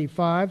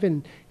 1995,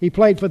 and he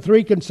played for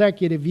 3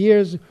 consecutive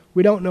years.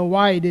 We don't know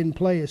why he didn't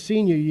play his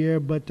senior year,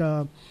 but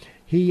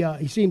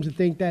he seems to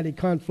think that it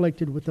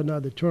conflicted with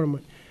another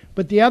tournament.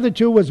 But the other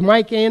 2 was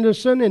Mike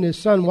Anderson and his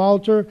son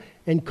Walter,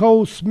 and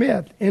Cole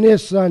Smith and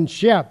his son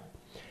Shep.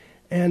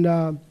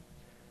 And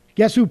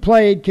guess who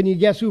played? Can you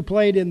guess who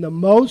played in the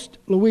most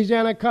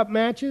Louisiana Cup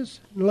matches?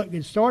 Look,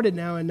 it started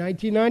now in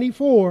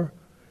 1994.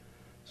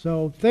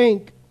 So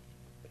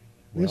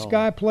this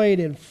guy played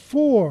in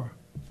 4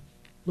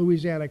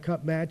 Louisiana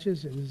Cup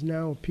matches and is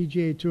now a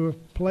PGA Tour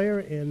player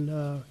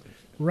and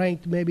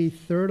ranked maybe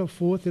 3rd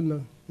or 4th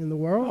in the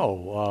world.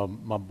 Oh,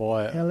 my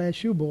boy.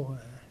 LSU boy.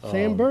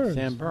 Sam Burns.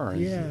 Sam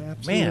Burns. Yeah,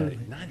 absolutely.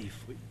 Man,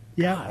 94.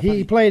 Yeah, God,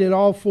 he played in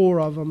all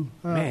 4 of them.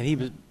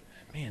 90.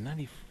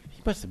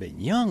 He must have been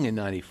young in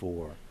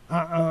 94.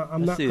 I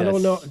don't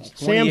know. 28.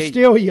 Sam's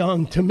still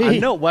young to me. I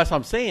know. That's what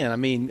I'm saying. I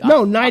mean,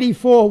 no,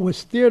 94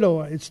 was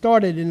Theodore. It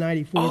started in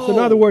 94. So in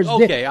other words,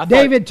 okay.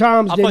 David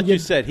Toms. I thought you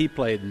said he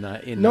played in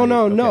 90.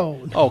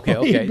 No.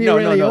 Okay. He'd be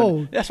really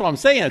old. That's what I'm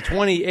saying.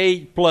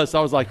 28 plus.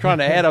 I was like trying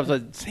to add. I was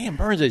like, Sam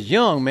Burns is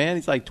young, man.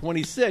 He's like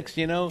 26.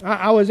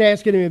 I was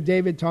asking him if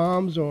David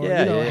Toms or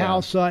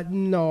Hal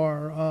Sutton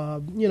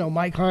or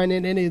Mike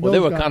Heinen, any of those. Well, they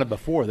were guys. kind of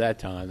before that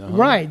time, huh?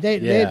 Right. They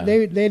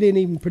didn't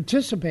even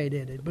participate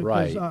in it because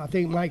right. I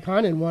think Mike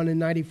Heinen won in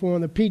 94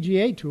 on the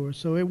PGA Tour,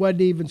 so it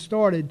wasn't even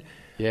started.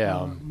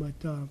 Yeah.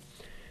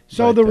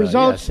 The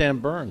results. Sam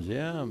Burns,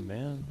 yeah,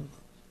 man.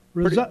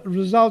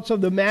 Results of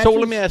the matches. So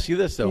let me ask you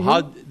this, though.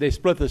 How they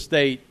split the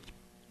state?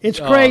 It's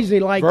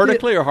crazy. Like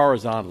vertically or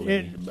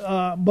horizontally?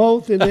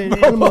 Both and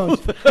in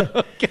amongst.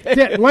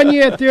 Okay. One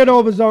year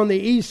Theodore was on the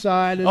east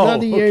side,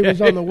 another year he was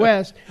on the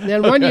west, and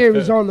then one year he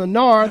was on the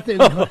north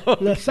and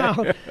the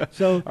south.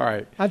 So all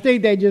right. I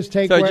think they just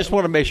take. So I just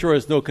want to make sure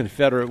there's no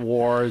Confederate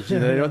wars.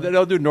 They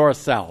don't do north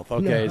south.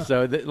 Okay, No.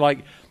 So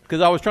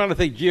because I was trying to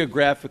think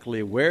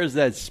geographically, where's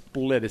that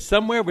split? It's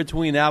somewhere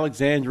between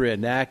Alexandria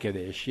and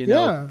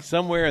Natchitoches.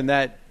 Somewhere in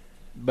that,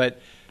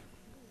 but.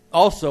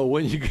 Also,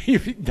 when you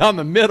down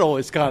the middle,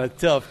 it's kind of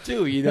tough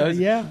too.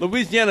 Yeah.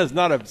 Louisiana's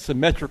not a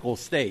symmetrical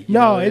state.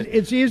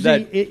 It's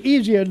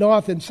easier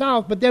north and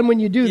south. But then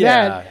when you do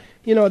that,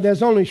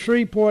 there's only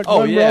Shreveport,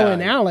 Monroe,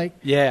 and Alec.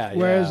 Yeah.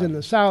 Whereas in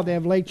the south, they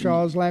have Lake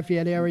Charles,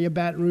 Lafayette area,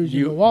 Baton Rouge,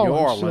 and New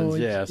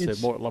Orleans.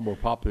 It's a lot more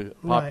populous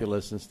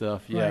right. and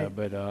stuff. Yeah, right.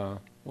 But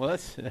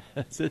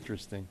that's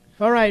interesting.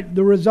 All right,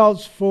 the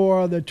results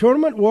for the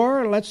tournament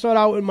were. Let's start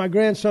out with my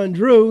grandson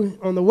Drew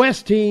on the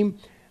West team.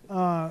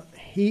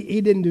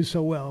 He didn't do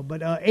so well,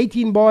 but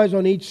 18 boys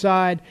on each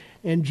side,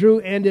 and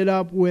Drew ended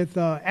up with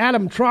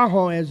Adam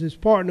Trahan as his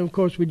partner. Of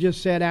course, we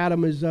just said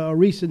Adam is a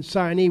recent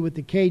signee with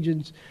the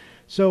Cajuns.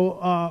 So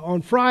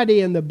on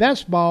Friday in the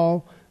best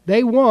ball,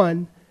 they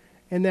won,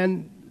 and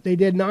then they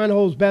did 9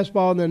 holes best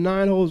ball and then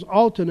 9 holes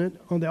alternate.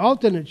 On the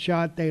alternate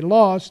shot, they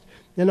lost.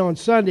 Then on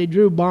Sunday,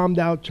 Drew bombed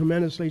out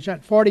tremendously. He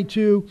shot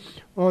 42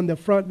 on the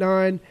front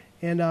 9,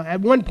 and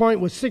at one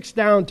point was 6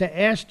 down to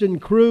Ashton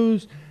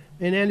Cruz,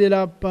 and ended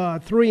up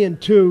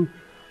 3-2,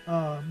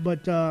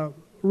 but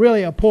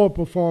really a poor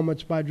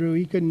performance by Drew.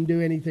 He couldn't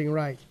do anything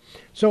right.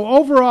 So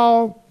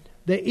overall,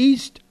 the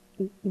East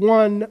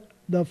won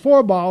the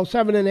 4-ball,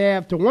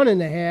 7.5 to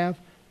 1.5.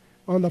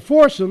 On the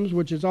foursomes,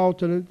 which is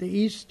alternate, the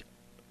East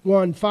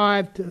won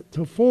 5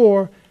 to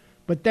 4.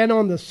 But then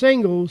on the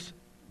singles,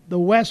 the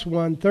West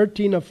won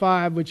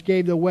 13-5, which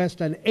gave the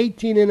West an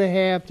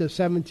 18.5 to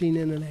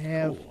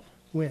 17.5.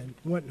 Win.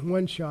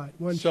 One shot.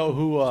 So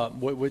who?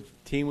 What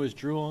team was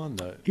Drew on?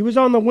 He was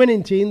on the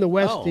winning team, the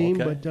West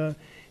team, okay. but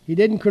he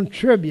didn't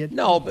contribute.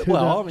 No, but to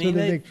the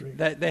victory.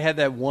 They had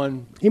that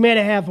one. He made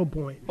a half a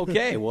point.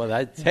 Okay, well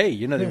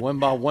they won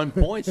by 1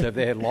 point. So if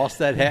they had lost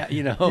that half,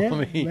 Yeah, I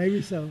mean,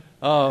 maybe so.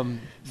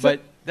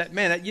 But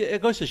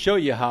it goes to show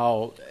you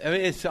how. I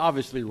mean, it's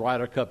obviously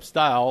Ryder Cup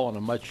style on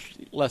a much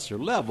lesser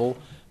level.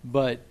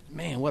 But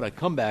man, what a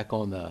comeback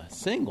on the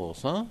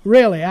singles, huh?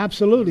 Really,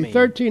 absolutely. I mean,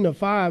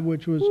 13-5,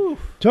 which was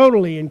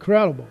totally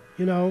incredible.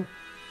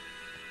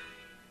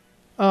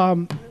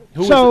 Some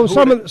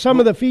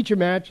of the feature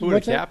matches. Who were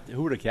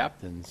the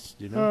captains?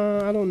 Do you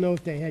know? I don't know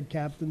if they had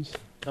captains.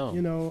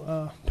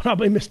 Oh.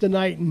 Probably Mr.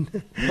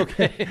 Knighton.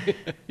 Okay.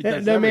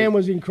 that man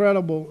was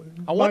incredible.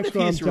 I wonder if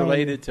he's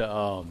related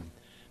to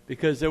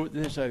because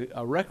there's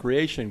a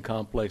recreation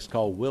complex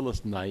called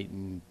Willis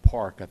Knighton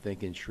Park, I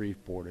think, in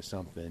Shreveport or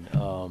something.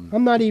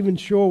 I'm not even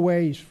sure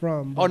where he's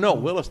from. Oh, no,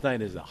 Willis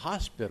Knighton is a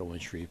hospital in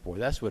Shreveport.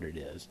 That's what it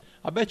is.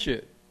 I'll bet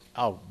you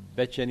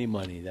any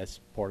money that's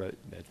part of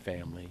that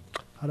family.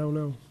 I don't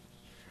know.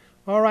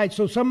 All right,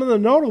 so some of the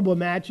notable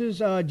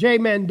matches. Jay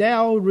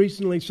Mandel, who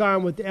recently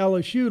signed with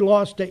LSU,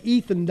 lost to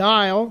Ethan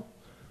Dial.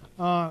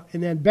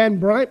 And then Ben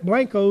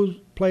Blanco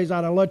plays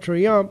out of La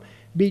Triomphe,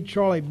 beat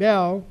Charlie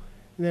Bell.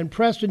 And then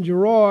Preston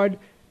Gerard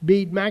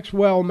beat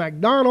Maxwell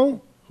McDonald,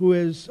 who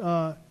is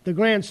the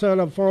grandson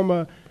of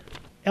former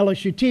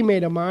LSU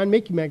teammate of mine,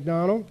 Mickey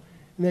McDonald.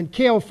 And then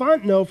Cale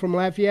Fontenot from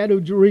Lafayette, who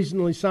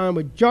recently signed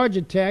with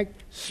Georgia Tech,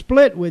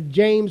 split with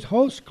James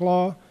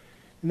Hostclaw.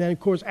 And then, of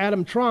course,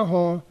 Adam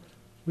Trahorn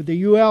with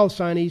the UL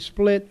signee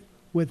split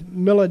with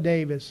Miller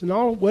Davis. And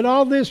what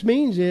all this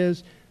means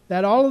is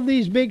that all of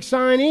these big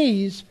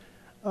signees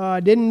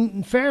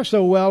didn't fare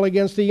so well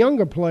against the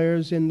younger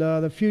players, and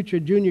the future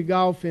junior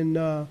golf in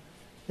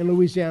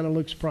Louisiana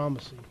looks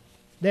promising.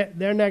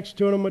 Their next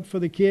tournament for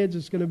the kids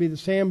is going to be the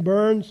Sam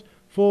Burns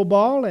Full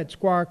Ball at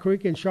Squire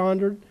Creek in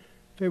Chandler,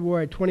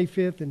 February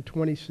 25th and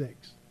 26th.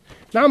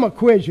 Now I'm going to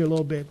quiz you a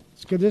little bit,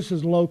 because this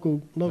is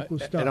local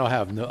stuff. I don't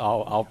have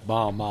I'll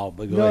bomb out,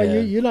 but go ahead.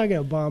 No, you're not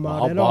going to bomb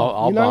out at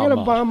all. You're not going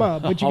to bomb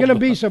out, but you're going to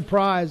be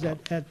surprised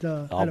at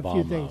a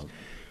few things.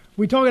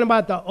 We're talking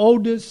about the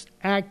oldest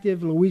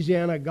active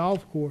Louisiana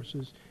golf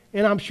courses,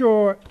 and I'm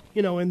sure,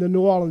 in the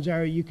New Orleans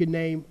area, you could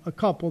name a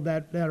couple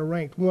that are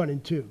ranked 1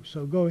 and 2.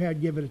 So go ahead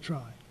and give it a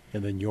try.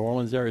 In the New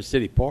Orleans area,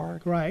 City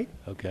Park? Right.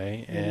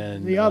 Okay.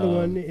 And the other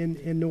one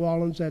in New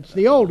Orleans, that's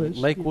the oldest.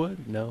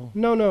 Lakewood? No.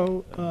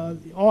 No,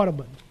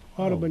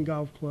 Audubon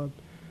Golf Club.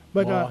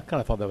 But I kind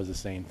of thought that was the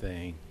same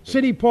thing.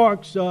 City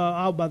Park's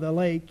out by the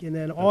lake, and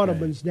then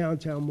Audubon's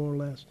downtown, more or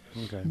less.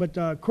 Okay.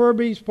 But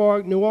Kirby's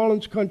Park, New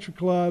Orleans Country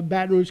Club,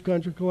 Baton Rouge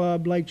Country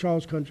Club, Lake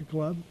Charles Country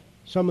Club,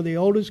 some of the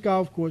oldest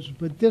golf courses.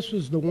 But this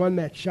was the one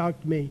that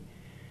shocked me.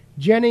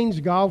 Jennings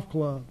Golf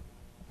Club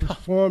was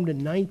formed in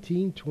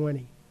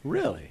 1920.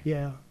 Really?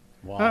 Yeah.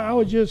 Wow. I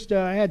was just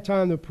I had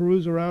time to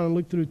peruse around and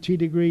look through T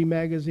Degree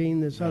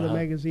magazine, this other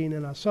magazine,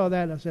 and I saw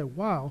that and I said,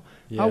 wow,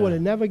 I would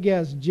have never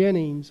guessed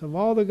Jennings, of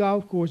all the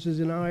golf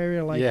courses in our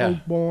area, like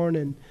Oakbourne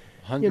and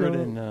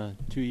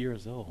 102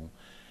 years old.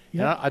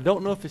 Yep. And I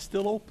don't know if it's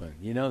still open.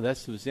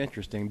 That was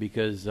interesting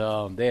because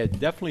they had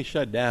definitely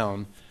shut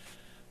down.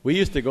 We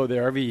used to go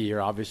there every year,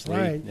 obviously,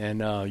 right.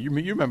 And you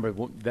remember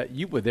that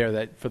you were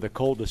there for the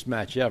coldest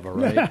match ever,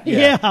 right?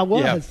 Yeah, I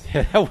was.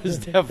 Yeah, that was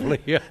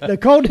definitely the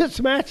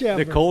coldest match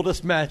ever. The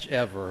coldest match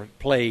ever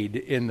played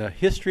in the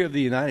history of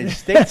the United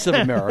States of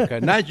America,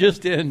 not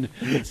just in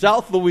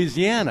South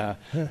Louisiana.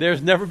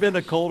 There's never been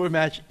a colder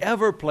match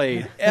ever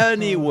played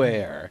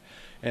anywhere.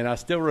 And I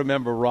still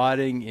remember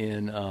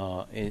riding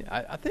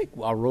I think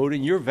I rode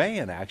in your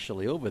van,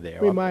 actually, over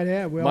there. We might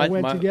have. We all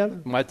went together.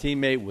 My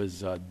teammate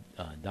was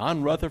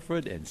Don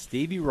Rutherford and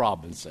Stevie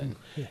Robinson.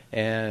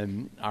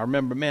 And I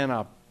remember, man,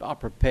 I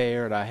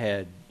prepared. I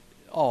had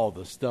all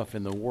the stuff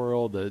in the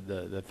world,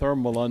 the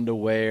thermal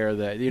underwear,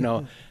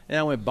 and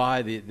I went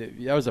by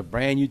that was a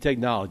brand new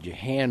technology,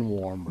 hand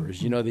warmers,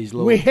 these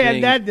little things.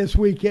 had that this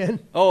weekend.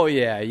 Oh,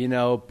 yeah,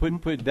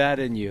 put that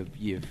in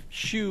your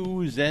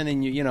shoes and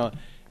in your,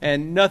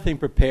 and nothing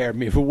prepared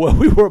me for what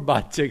we were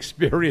about to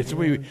experience.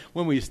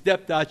 When we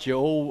stepped out your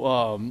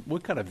old,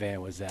 what kind of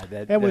van was that?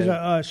 That was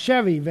a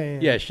Chevy van.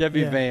 Yeah,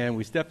 Chevy van.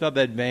 We stepped out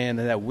that van,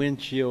 and that wind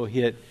chill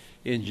hit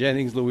in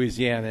Jennings,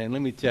 Louisiana. And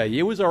let me tell you,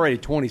 it was already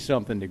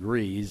 20-something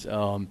degrees.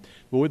 But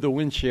with the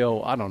wind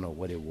chill, I don't know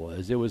what it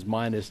was. It was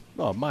minus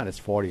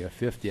 40 or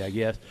 50, I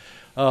guess.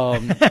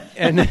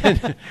 And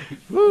then,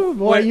 ooh,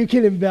 boy, you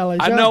can embellish.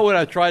 I know when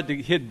I tried to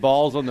hit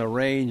balls on the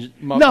range.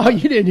 No,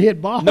 you didn't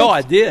hit balls. No,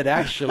 I did,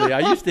 actually.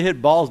 I used to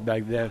hit balls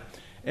back then.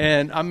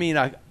 And, I mean,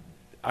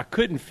 I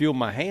couldn't feel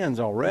my hands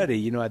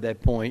already, at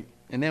that point.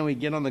 And then we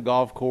get on the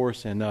golf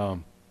course, and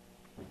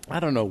I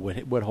don't know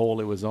what hole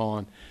it was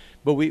on.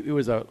 But it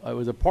was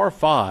a par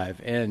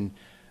 5. And,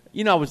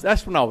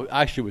 that's when I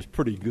actually was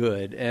pretty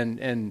good.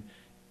 And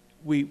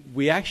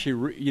we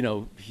actually,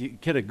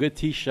 hit a good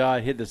tee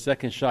shot, hit the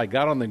second shot,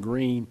 got on the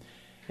green,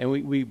 and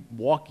we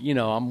walk,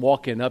 I'm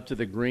walking up to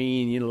the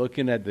green,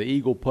 looking at the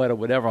eagle putt or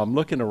whatever. I'm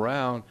looking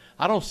around.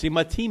 I don't see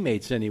my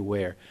teammates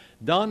anywhere.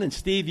 Don and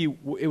Stevie,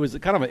 it was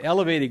kind of an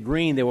elevated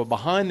green. They were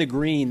behind the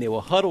green. They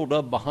were huddled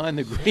up behind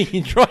the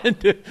green trying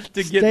to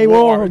get stay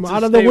warm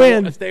out of the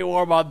wind. Stay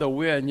warm out of the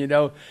wind,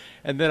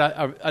 And then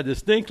I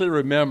distinctly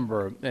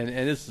remember, and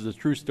this is a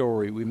true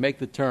story, we make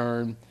the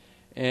turn,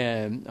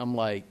 and I'm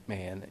like,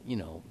 man,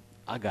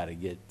 I got to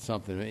get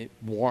something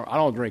warm. I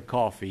don't drink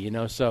coffee,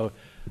 so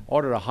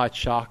ordered a hot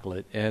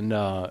chocolate and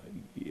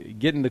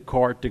get in the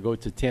cart to go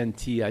to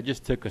 10T. I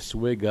just took a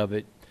swig of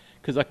it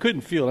because I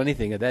couldn't feel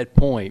anything at that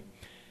point.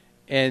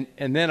 And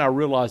then I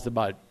realized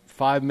about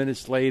 5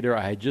 minutes later,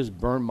 I had just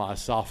burned my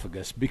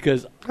esophagus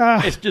because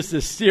it's just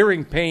a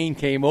searing pain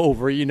came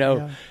over,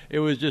 Yeah. It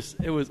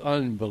was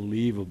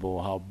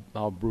unbelievable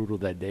how brutal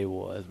that day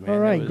was, man. All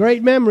right,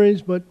 great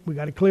memories, but we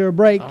got to clear a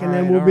break, and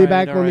then we'll be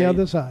back on the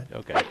other side.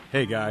 Okay.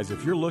 Hey, guys,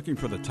 if you're looking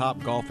for the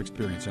top golf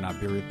experience in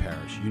Iberia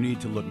Parish, you need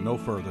to look no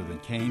further than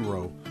KANE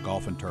Row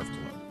Golf and Turf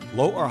Club.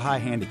 Low or high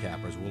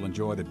handicappers will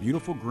enjoy the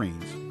beautiful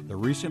greens, the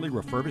recently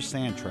refurbished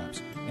sand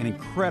traps, and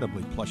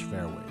incredibly plush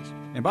fairways.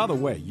 And by the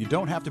way, you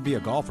don't have to be a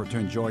golfer to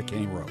enjoy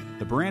KANE Row.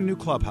 The brand new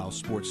clubhouse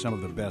sports some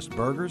of the best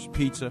burgers,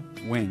 pizza,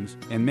 wings,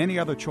 and many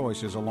other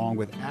choices, along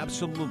with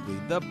absolutely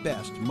the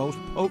best, most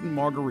potent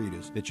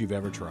margaritas that you've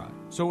ever tried.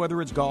 So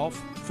whether it's golf,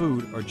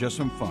 food, or just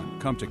some fun,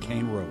 come to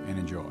KANE Row and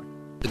enjoy.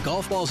 The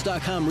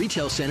GolfBalls.com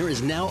retail center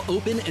is now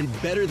open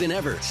and better than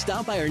ever.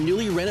 Stop by our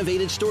newly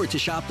renovated store to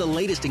shop the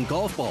latest in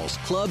golf balls,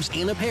 clubs,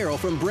 and apparel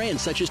from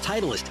brands such as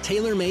Titleist,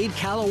 TaylorMade,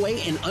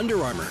 Callaway, and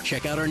Under Armour.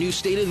 Check out our new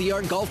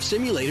state-of-the-art golf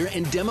simulator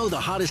and demo the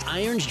hottest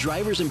irons,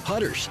 drivers, and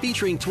putters.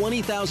 Featuring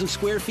 20,000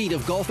 square feet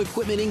of golf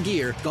equipment and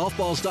gear,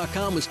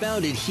 GolfBalls.com was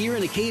founded here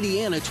in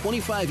Acadiana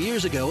 25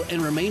 years ago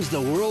and remains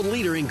the world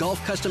leader in golf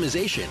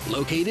customization.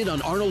 Located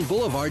on Arnold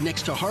Boulevard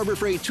next to Harbor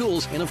Freight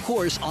Tools and, of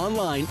course,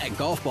 online at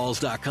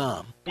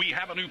GolfBalls.com. We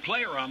have a new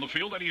player on the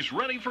field, and he's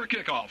ready for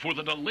kickoff with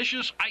a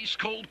delicious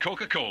ice-cold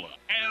Coca-Cola.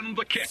 And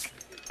the kick.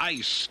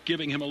 Ice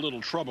giving him a little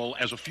trouble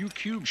as a few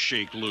cubes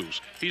shake loose.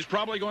 He's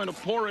probably going to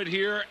pour it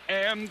here,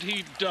 and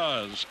he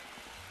does.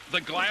 The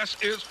glass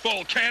is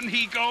full. Can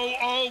he go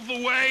all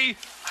the way?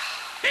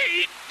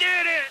 He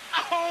did it!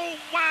 Oh,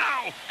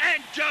 wow!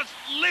 And just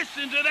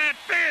listen to that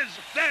fizz!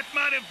 That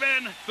might have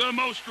been the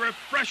most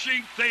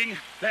refreshing thing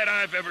that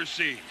I've ever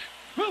seen.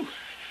 Whew.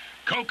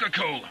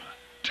 Coca-Cola.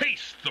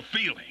 Taste the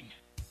feeling.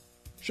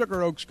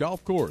 Sugar Oaks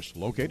Golf Course,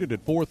 located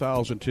at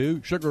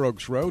 4002 Sugar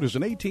Oaks Road, is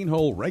an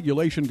 18-hole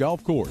regulation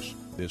golf course.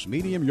 This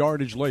medium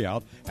yardage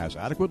layout has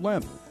adequate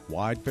length,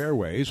 wide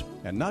fairways,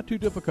 and not too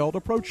difficult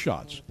approach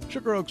shots.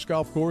 Sugar Oaks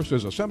Golf Course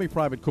is a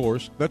semi-private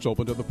course that's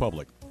open to the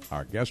public.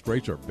 Our guest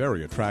rates are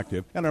very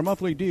attractive, and our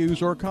monthly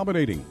dues are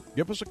accommodating.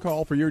 Give us a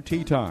call for your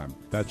tee time.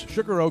 That's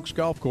Sugar Oaks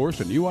Golf Course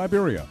in New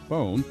Iberia.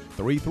 Phone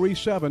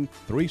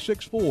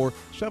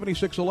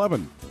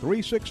 337-364-7611.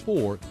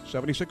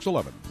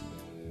 364-7611.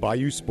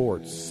 Bayou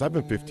Sports,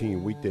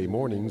 7:15 weekday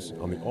mornings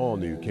on the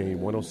all-new KANE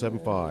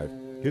 107.5.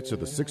 Hits of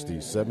the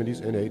 60s,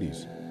 70s, and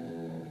 80s.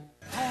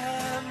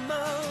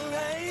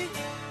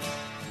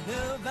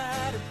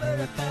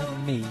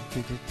 Me,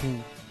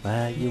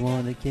 why you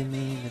wanna give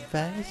me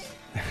advice?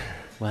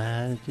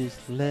 Why just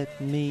let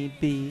me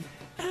be?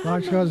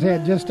 Boxcar's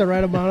had just the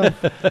right amount of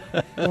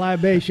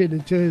libation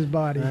into his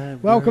body.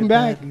 Welcome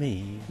back.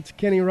 It's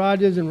Kenny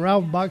Rogers and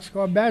Ralph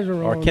Boxcar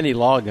Bergeron. Or Kenny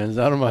Loggins.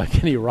 I don't know about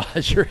Kenny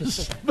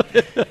Rogers.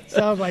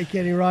 Sounds like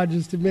Kenny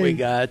Rogers to me. We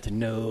got to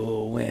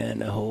know when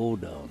to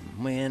hold 'em,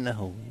 when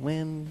to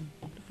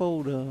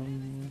fold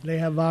 'em. They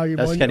have volume.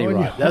 That's on, Kenny on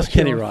Rogers. That's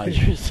Kenny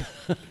Rogers.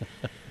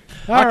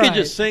 I could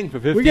just sing for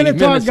 15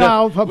 minutes. We're going to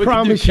talk golf, I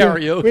promise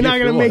you. We're not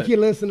going to make you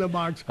listen to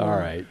Boxcar. All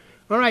right.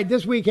 All right,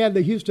 this week had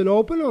the Houston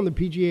Open on the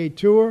PGA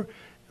Tour.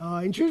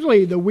 It's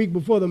usually the week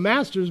before the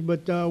Masters,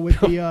 but with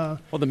the...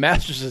 well, the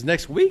Masters is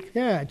next week?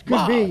 Yeah, it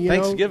could be.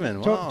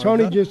 Thanksgiving. Wow.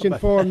 Tony just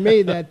informed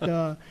me that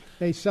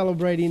they're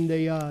celebrating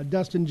the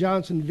Dustin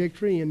Johnson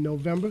victory in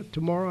November.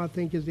 Tomorrow, I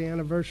think, is the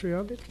anniversary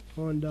of it.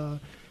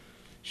 On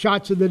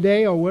Shots of the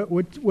Day, or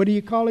what do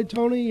you call it,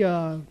 Tony?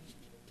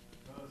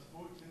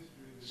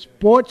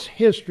 Sports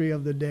history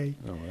of the day.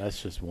 Oh,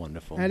 that's just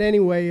wonderful. And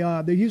anyway,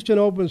 the Houston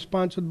Open is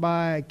sponsored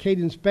by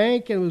Cadence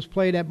Bank, and it was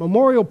played at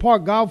Memorial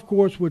Park Golf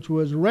Course, which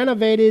was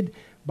renovated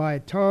by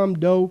Tom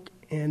Doak,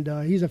 and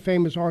he's a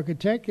famous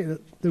architect. The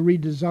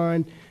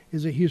redesign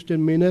is a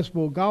Houston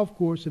Municipal Golf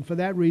Course, and for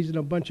that reason,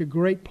 a bunch of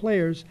great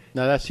players.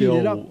 Now, that's the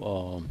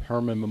old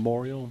Herman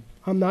Memorial?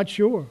 I'm not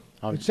sure.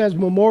 It says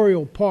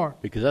Memorial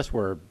Park. Because that's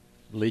where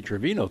Lee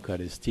Trevino cut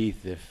his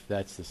teeth, if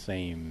that's the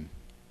same...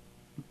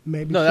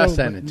 Maybe no, that's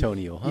San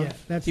Antonio, huh? Yeah,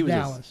 that's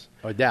Dallas.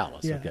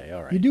 Dallas. Yeah. Okay,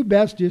 all right. You do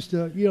best just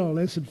to,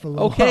 listen for a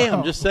little Okay, while.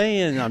 I'm just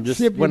saying.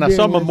 When I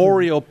saw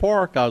Memorial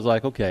Park, I was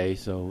like, okay,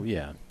 so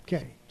yeah.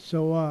 Okay,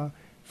 so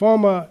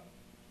former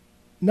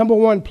number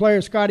one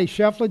player Scotty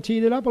Scheffler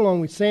teed it up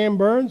along with Sam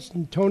Burns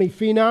and Tony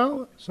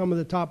Finau, some of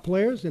the top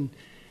players, and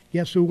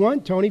guess who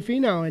won? Tony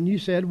Finau, and you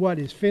said what,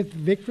 his fifth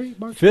victory?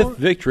 Fifth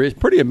victory. It's a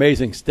pretty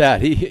amazing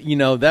stat. He,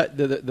 that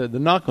the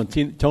knock on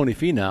Tony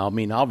Finau. I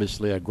mean,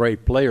 obviously a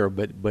great player,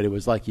 but it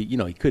was like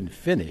he couldn't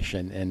finish,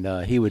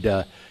 and he would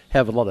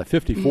have a lot of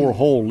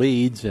 54-hole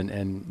leads,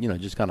 and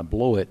just kind of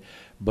blow it.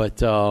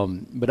 But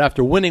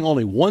after winning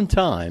only one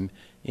time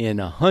in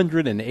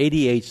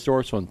 188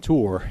 starts on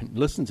tour,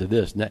 listen to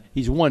this. Now,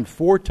 he's won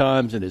 4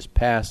 times in his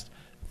past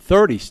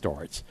 30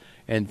 starts,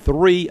 and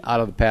 3 out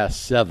of the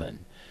past 7.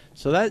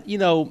 So that,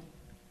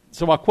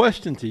 so my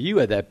question to you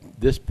at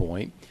this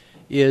point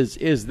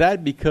Is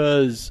that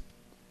because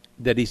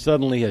that he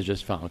suddenly has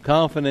just found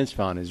confidence,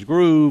 found his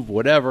groove,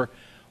 whatever,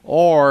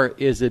 or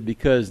is it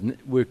because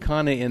we're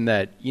kind of in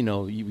that,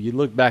 you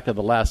look back at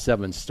the last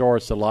 7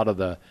 starts, a lot of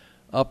the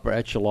upper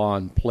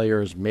echelon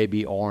players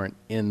maybe aren't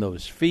in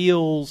those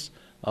fields?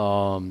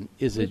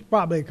 It's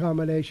probably a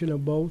combination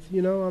of both.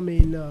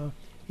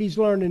 He's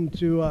learning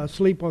to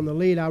sleep on the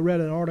lead. I read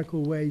an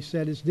article where he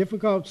said it's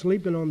difficult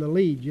sleeping on the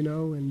lead,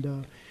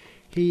 and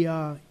he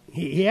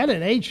had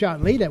an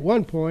 8-shot lead at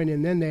one point,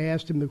 and then they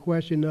asked him the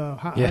question,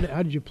 how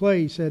did you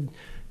play? He said,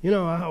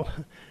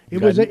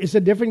 it's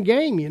a different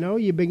game,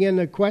 You begin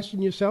to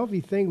question yourself.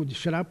 You think,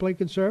 should I play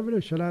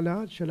conservative? Should I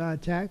not? Should I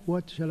attack?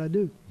 What should I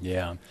do?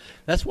 Yeah.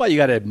 That's why you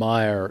got to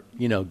admire,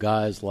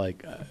 guys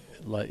like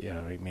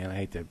man, I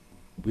hate to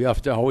 – we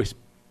have to always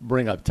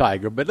bring up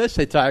Tiger, but let's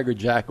say Tiger,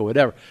 Jack, or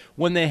whatever.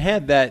 When they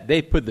had that,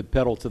 they put the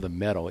pedal to the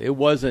metal. It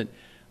wasn't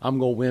 – I'm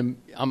going to win.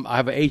 I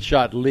have an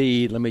 8-shot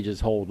lead. Let me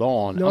just hold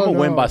on. I'm going to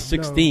win by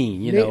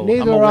 16.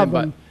 Neither of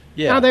them.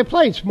 Now they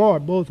played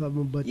smart, both of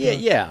them, but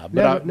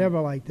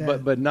never like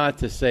that. But not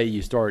to say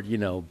you start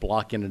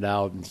blocking it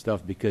out and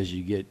stuff because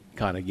you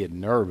get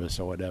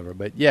nervous or whatever.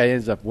 But he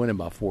ends up winning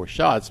by 4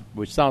 shots,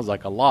 which sounds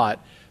like a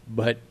lot,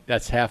 but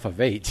that's half of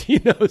 8.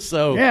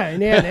 So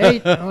and they had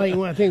 8.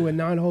 I think with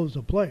 9 holes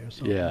to play or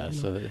something. Yeah.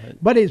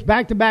 But it's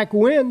back-to-back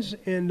wins,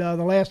 and the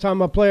last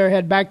time a player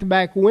had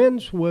back-to-back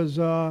wins was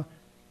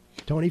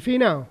Tony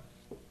Finau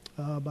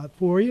about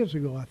 4 years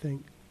ago, I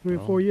think. 3 or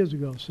 4 years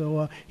ago.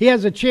 So he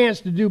has a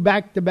chance to do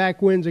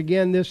back-to-back wins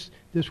again this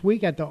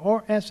week at the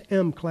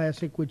RSM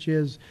Classic, which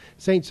is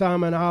St.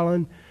 Simon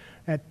Island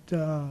at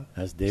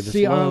that's Davis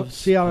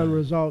Sea Island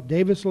Resort.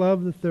 Davis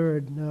Love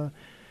III.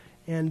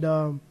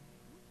 And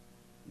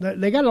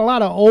they got a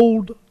lot of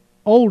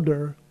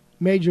older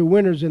major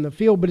winners in the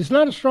field, but it's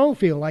not a strong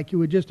field like you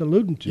were just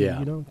alluding to.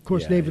 Yeah. Of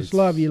course, Davis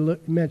Love, you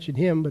mentioned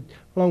him, but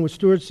along with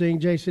Stuart Singh,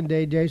 Jason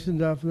Day, Jason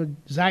Duffner,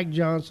 Zach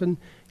Johnson,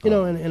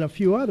 and a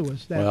few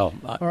others that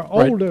are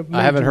older.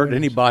 I haven't heard winners.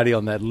 Anybody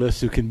on that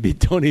list who can beat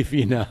Tony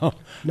Finau.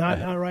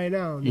 Not right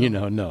now.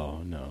 No.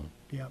 No.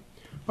 Yeah.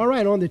 All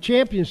right, on the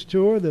Champions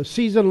Tour, the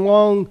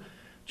season-long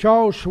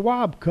Charles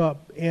Schwab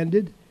Cup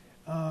ended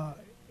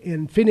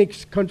in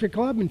Phoenix Country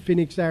Club in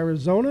Phoenix,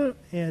 Arizona,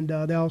 and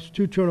there was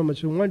 2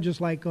 tournaments in one, just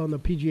like on the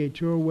PGA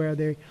Tour, where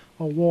they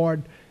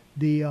award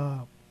the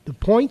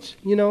points,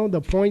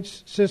 the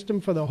points system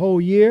for the whole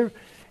year,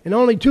 and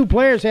only 2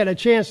 players had a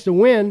chance to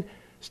win.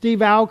 Steve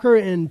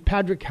Alker and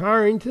Patrick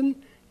Harrington,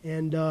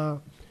 and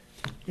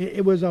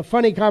it was a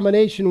funny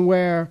combination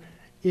where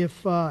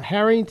if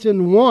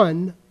Harrington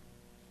won,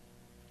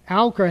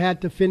 Alker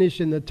had to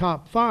finish in the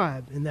top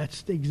 5, and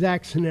that's the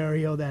exact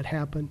scenario that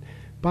happened.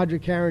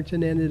 Patrick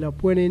Harrington ended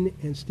up winning,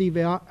 and Steve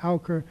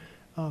Alker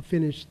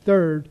finished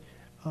 3rd.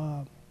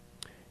 And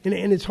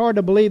it's hard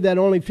to believe that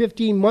only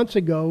 15 months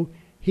ago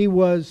he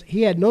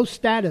had no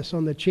status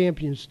on the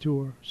Champions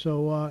Tour.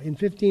 So in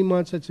 15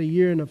 months, that's a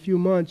year and a few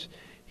months,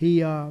 he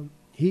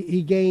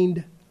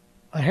gained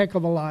a heck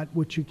of a lot,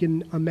 which you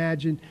can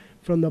imagine,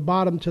 from the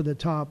bottom to the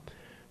top.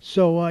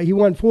 So he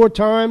won 4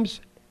 times,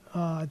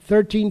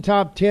 13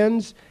 top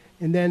 10s,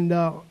 and then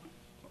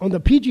on the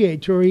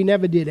PGA Tour, he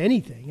never did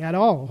anything at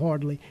all,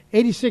 hardly.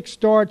 86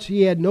 starts,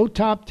 he had no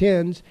top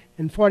 10s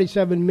and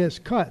 47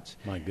 missed cuts.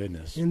 My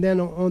goodness. And then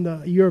on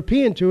the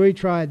European Tour, he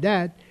tried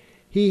that.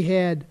 He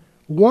had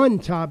 1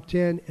 top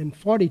 10 and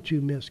 42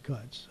 missed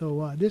cuts.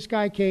 So this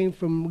guy came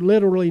from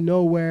literally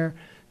nowhere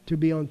to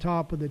be on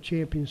top of the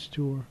Champions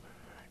Tour.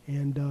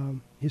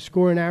 And his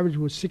scoring average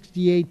was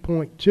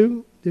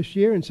 68.2 this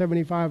year in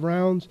 75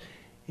 rounds.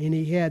 And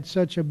he had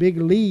such a big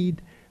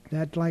lead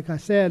that, like I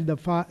said,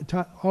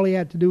 all he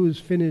had to do was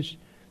finish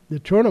the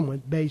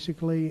tournament,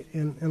 basically,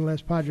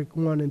 unless Patrick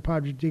won. And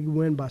Patrick did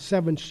win by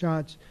 7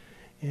 shots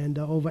and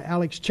over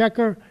Alex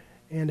Checker.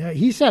 And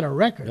he set a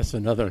record. That's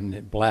another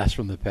blast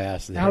from the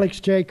past there. Alex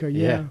Checker,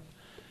 yeah.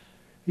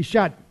 He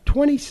shot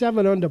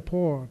 27 under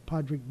par,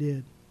 Patrick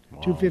did.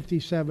 Wow.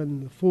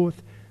 257,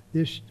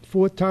 the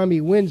fourth time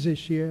he wins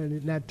this year,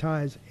 and that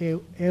ties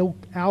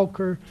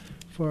Alker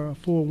for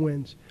 4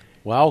 wins.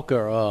 Well,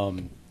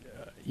 Alker,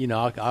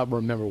 I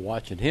remember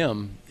watching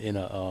him in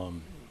a,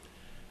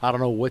 I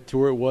don't know what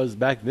tour it was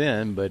back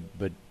then, but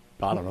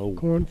I don't know.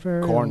 Corn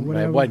Ferry?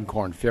 It wasn't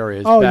Corn Ferry.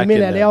 It was oh, back you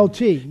mean in at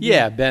LT?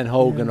 Yeah, Ben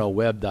Hogan or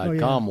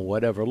Web.com or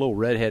whatever, a little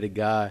redheaded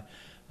guy.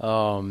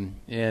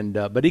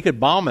 But he could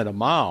bomb at a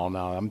mile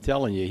now, I'm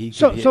telling you.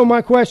 So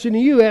my question to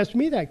you, asked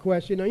me that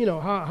question,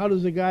 how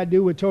does a guy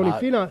do what Tony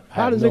Finau,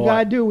 how does a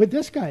guy do what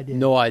this guy did?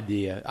 No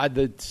idea.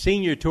 The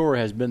senior tour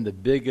has been the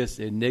biggest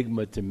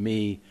enigma to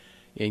me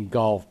in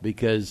golf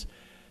because,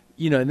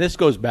 and this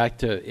goes back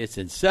to its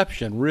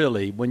inception,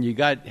 really, when you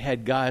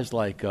had guys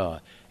like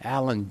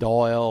Alan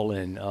Doyle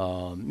and,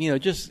 now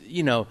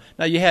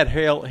you had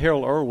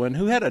Harold Irwin,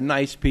 who had a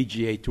nice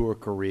PGA Tour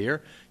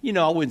career.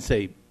 I wouldn't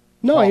say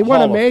No, he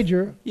won a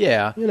major.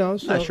 Yeah. So.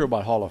 Not sure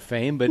about Hall of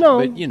Fame, but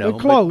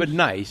close. But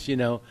nice,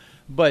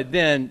 But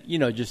then,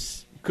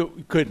 just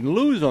couldn't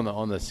lose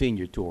on the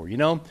senior tour, you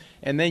know.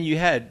 And then you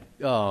had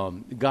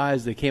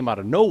guys that came out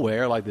of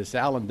nowhere, like this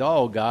Alan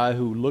Dahl guy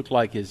who looked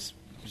like his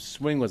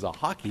swing was a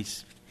hockey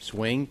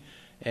swing,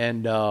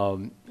 and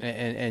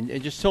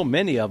just so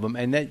many of them,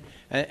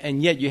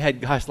 and yet you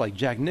had guys like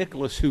Jack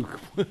Nicklaus who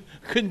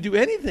couldn't do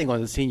anything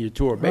on the senior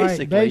tour,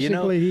 basically. Right. You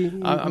know, He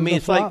I mean,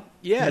 it's flop.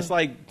 like it's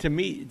like to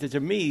me,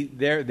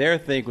 their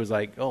thing was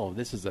like, oh,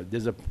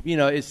 there's a you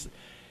know,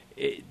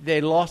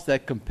 they lost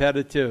that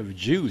competitive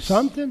juice.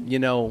 Something, you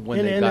know,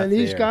 when they got and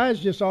these there. guys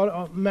just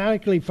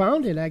automatically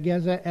found it, I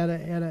guess, at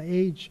an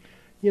age,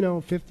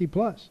 50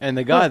 plus. And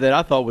the guy that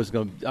I thought was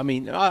going to,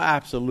 I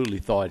absolutely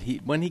thought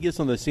when he gets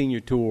on the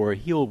senior tour,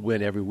 he'll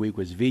win every week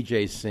was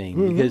Vijay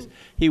Singh because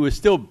he was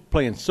still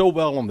playing so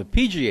well on the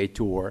PGA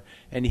Tour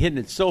and hitting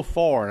it so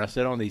far. And I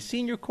said, on these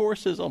senior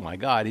courses, oh my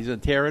God, he's going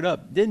to tear it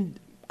up.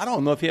 I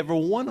don't know if he ever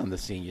won on the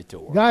senior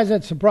tour. Guys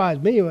that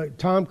surprised me were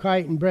Tom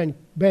Kite and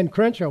Ben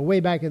Crenshaw way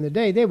back in the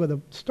day. They were the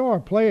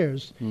star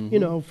players,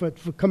 for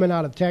coming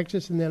out of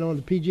Texas. And then on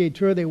the PGA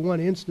Tour, they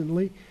won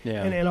instantly.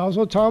 Yeah. And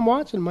also Tom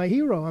Watson, my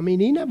hero. I mean,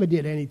 he never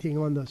did anything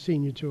on the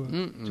senior tour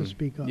to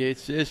speak of.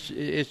 It's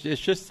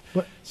just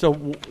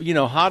so,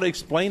 how to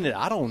explain it.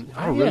 I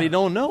really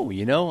don't know,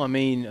 I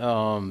mean,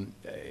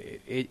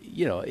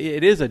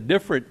 it is a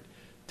different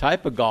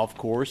type of golf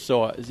course,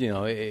 so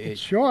it's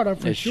shorter.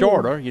 It's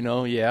shorter,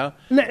 yeah.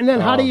 And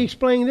then how do you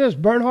explain this?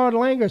 Bernhard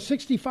Langer,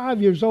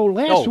 65 years old.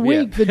 Last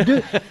week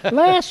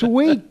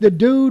the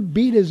dude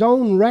beat his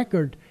own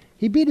record.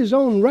 He beat his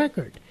own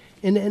record,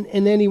 and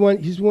then he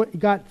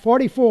got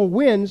 44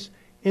 wins,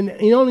 and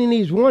he only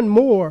needs one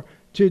more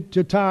to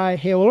tie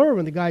Hale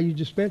Irwin, the guy you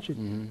just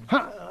mentioned.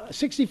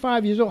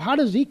 65 years old. How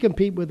does he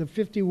compete with a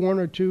 51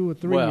 or 2 or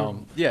 3?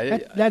 Well,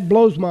 that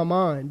blows my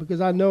mind because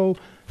I know.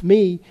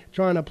 Me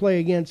trying to play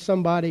against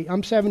somebody,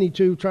 I'm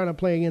 72, trying to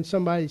play against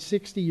somebody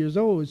 60 years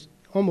old is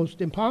almost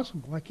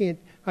impossible. I can't.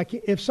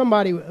 If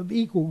somebody of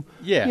equal,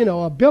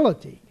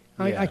 ability,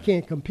 I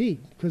can't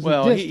compete.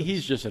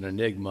 He's just an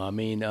enigma. I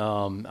mean,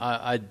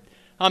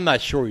 I'm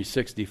not sure he's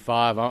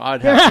 65.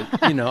 I'd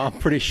have to, I'm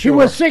pretty sure. He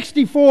was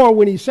 64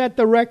 when he set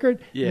the record.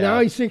 Yeah. Now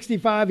he's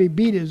 65. He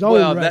beat his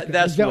own record.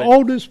 That's he's the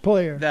oldest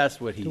player. That's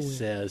what he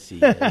says he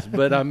is.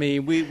 But, I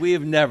mean, we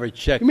have never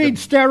checked. You mean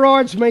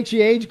steroids makes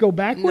your age go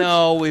backwards?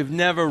 No, we've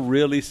never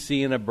really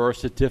seen a birth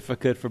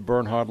certificate for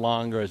Bernhard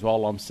Langer is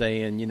all I'm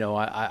saying.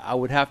 I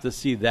would have to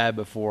see that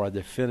before I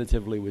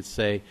definitively would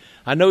say.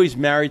 I know he's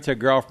married to a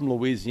girl from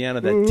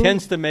Louisiana that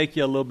tends to make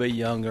you a little bit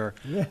younger.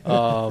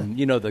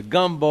 The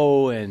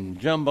gumbo and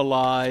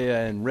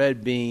jambalaya and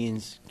red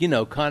beans,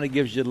 kind of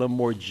gives you a little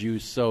more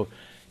juice. So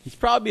he's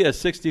probably a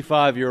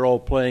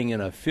 65-year-old playing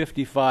in a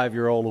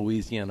 55-year-old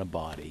Louisiana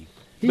body.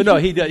 But no,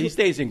 he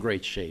stays in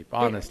great shape,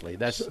 honestly.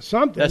 That's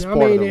something. That's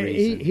part of the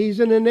reason.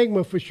 He's an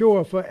enigma for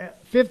sure. For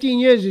 15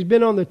 years, he's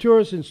been on the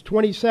tour since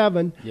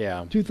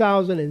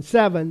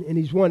 2007, and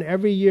he's won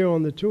every year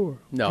on the tour.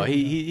 No,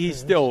 he's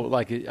still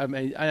like, I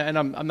mean, and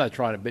I'm not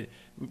trying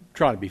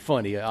to be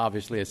funny,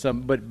 obviously,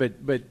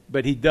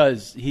 but he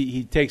does.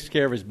 He takes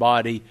care of his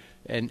body,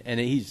 and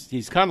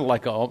he's kind of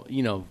like a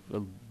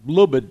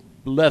little bit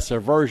lesser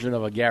version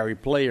of a Gary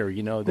Player,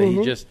 that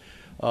he just.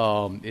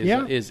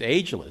 Is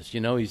ageless.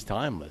 He's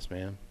timeless,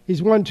 man.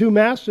 He's won 2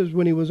 Masters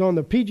when he was on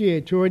the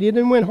PGA Tour. He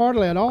didn't win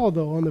hardly at all,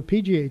 though, on the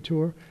PGA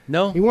Tour.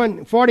 No. He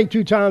won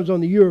 42 times on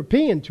the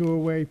European Tour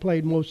where he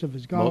played most of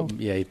his golf.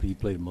 He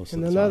played most of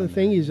the time. And another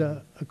thing, he's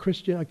a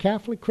Christian, a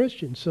Catholic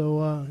Christian,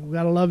 so we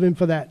got to love him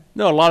for that.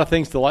 No, a lot of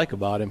things to like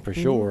about him for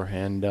sure,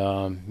 and,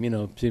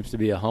 seems to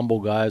be a humble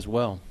guy as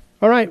well.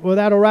 All right, well,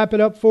 that'll wrap it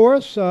up for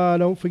us.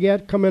 Don't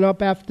forget, coming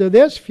up after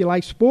this, if you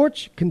like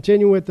sports,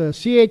 continue with the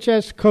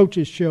CHS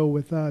Coaches Show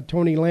with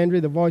Tony Landry,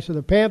 the voice of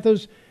the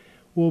Panthers.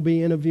 We'll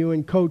be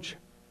interviewing Coach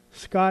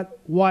Scott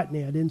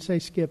Watney. I didn't say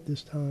Skip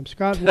this time.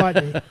 Scott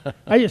Watney.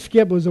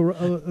 Skip was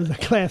a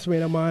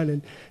classmate of mine,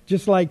 and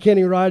just like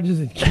Kenny Rogers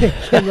and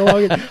Ken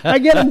Logan, I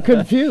get them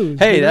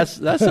confused. Hey,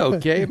 that's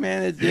okay,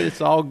 man.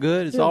 It's all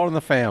good. It's all in the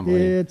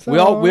family.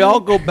 We all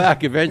go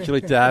back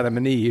eventually to Adam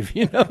and Eve,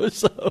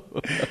 So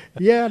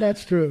yeah,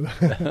 that's true.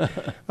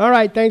 All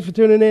right, thanks for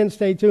tuning in.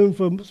 Stay tuned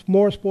for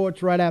more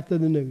sports right after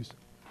the news.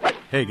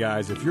 Hey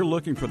guys, if you're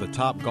looking for the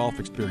top golf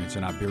experience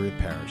in Iberia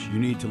Parish, you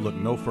need to look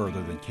no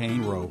further than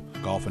KANE Row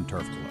Golf and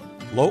Turf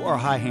Club. Low or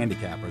high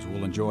handicappers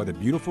will enjoy the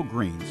beautiful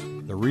greens,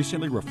 the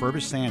recently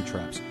refurbished sand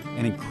traps,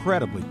 and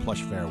incredibly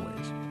plush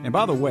fairways. And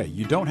by the way,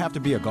 you don't have to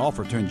be a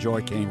golfer to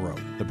enjoy KANE Row.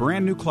 The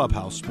brand new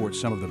clubhouse sports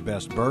some of the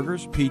best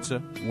burgers,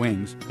 pizza,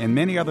 wings, and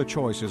many other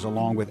choices,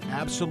 along with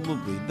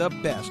absolutely the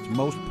best,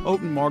 most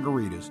potent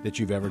margaritas that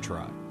you've ever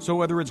tried. So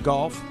whether it's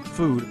golf,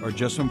 food, or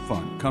just some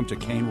fun, come to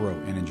KANE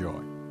Row and enjoy.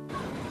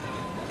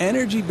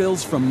 Energy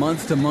bills from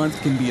month to month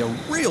can be a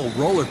real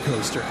roller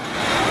coaster.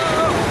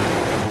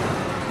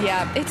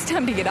 Yeah, it's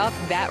time to get off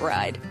that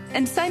ride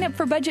and sign up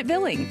for budget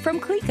billing from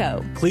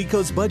Cleco.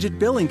 Cleco's budget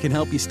billing can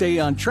help you stay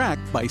on track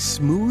by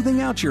smoothing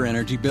out your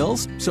energy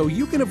bills so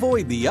you can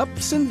avoid the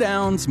ups and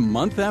downs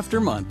month after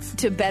month.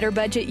 To better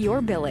budget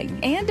your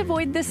billing and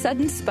avoid the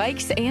sudden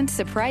spikes and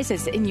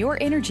surprises in your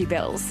energy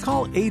bills,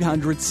 call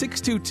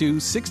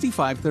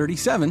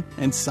 800-622-6537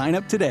 and sign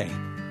up today.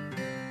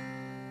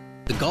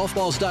 The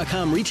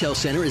GolfBalls.com retail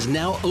center is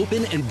now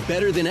open and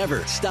better than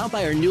ever. Stop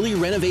by our newly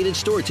renovated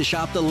store to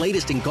shop the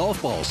latest in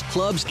golf balls,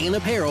 clubs, and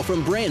apparel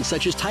from brands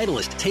such as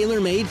Titleist,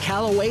 TaylorMade,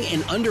 Callaway,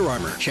 and Under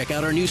Armour. Check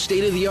out our new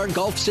state-of-the-art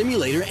golf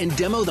simulator and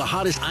demo the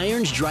hottest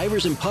irons,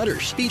 drivers, and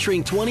putters.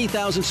 Featuring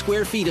 20,000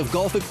 square feet of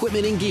golf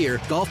equipment and gear,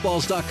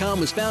 GolfBalls.com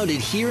was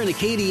founded here in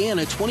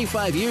Acadiana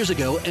 25 years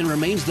ago and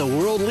remains the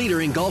world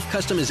leader in golf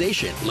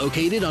customization.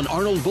 Located on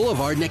Arnold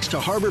Boulevard next to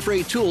Harbor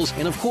Freight Tools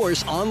and, of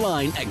course,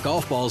 online at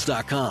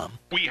GolfBalls.com.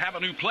 We have a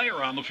new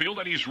player on the field,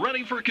 and he's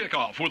ready for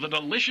kickoff with a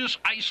delicious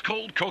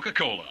ice-cold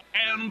Coca-Cola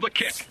and the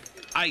kick.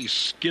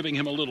 Ice giving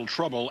him a little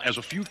trouble as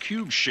a few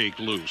cubes shake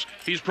loose.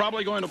 He's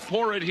probably going to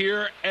pour it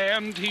here,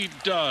 and he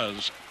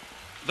does.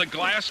 The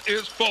glass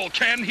is full.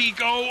 Can he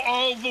go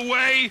all the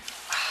way?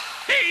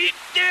 He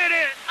did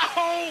it!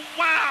 Oh,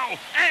 wow!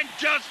 And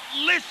just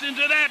listen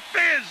to that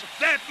fizz!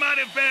 That might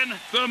have been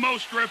the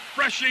most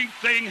refreshing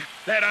thing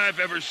that I've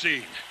ever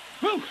seen.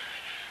 Whew.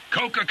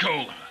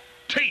 Coca-Cola.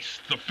 Taste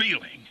the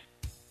feeling.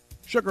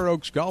 Sugar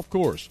Oaks Golf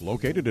Course,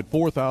 located at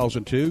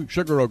 4002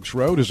 Sugar Oaks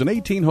Road, is an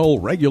 18-hole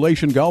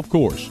regulation golf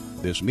course.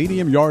 This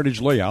medium yardage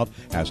layout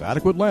has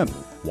adequate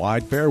length,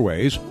 wide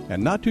fairways,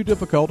 and not too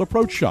difficult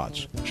approach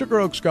shots.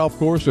 Sugar Oaks Golf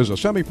Course is a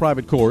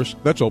semi-private course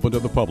that's open to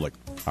the public.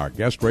 Our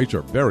guest rates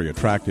are very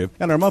attractive,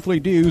 and our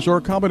monthly dues are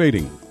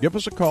accommodating. Give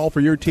us a call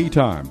for your tee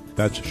time.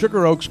 That's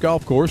Sugar Oaks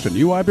Golf Course in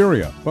New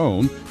Iberia.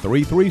 Phone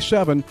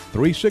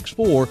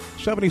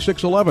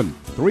 337-364-7611.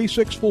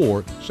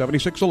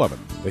 364-7611.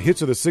 The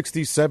hits of the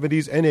 60s,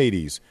 70s, and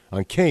 80s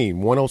on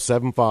KANE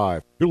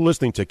 107.5. You're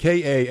listening to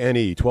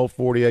KANE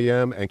 1240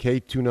 AM and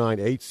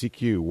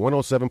K298CQ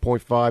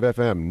 107.5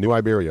 FM, New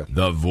Iberia.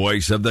 The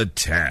voice of the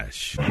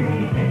Tash.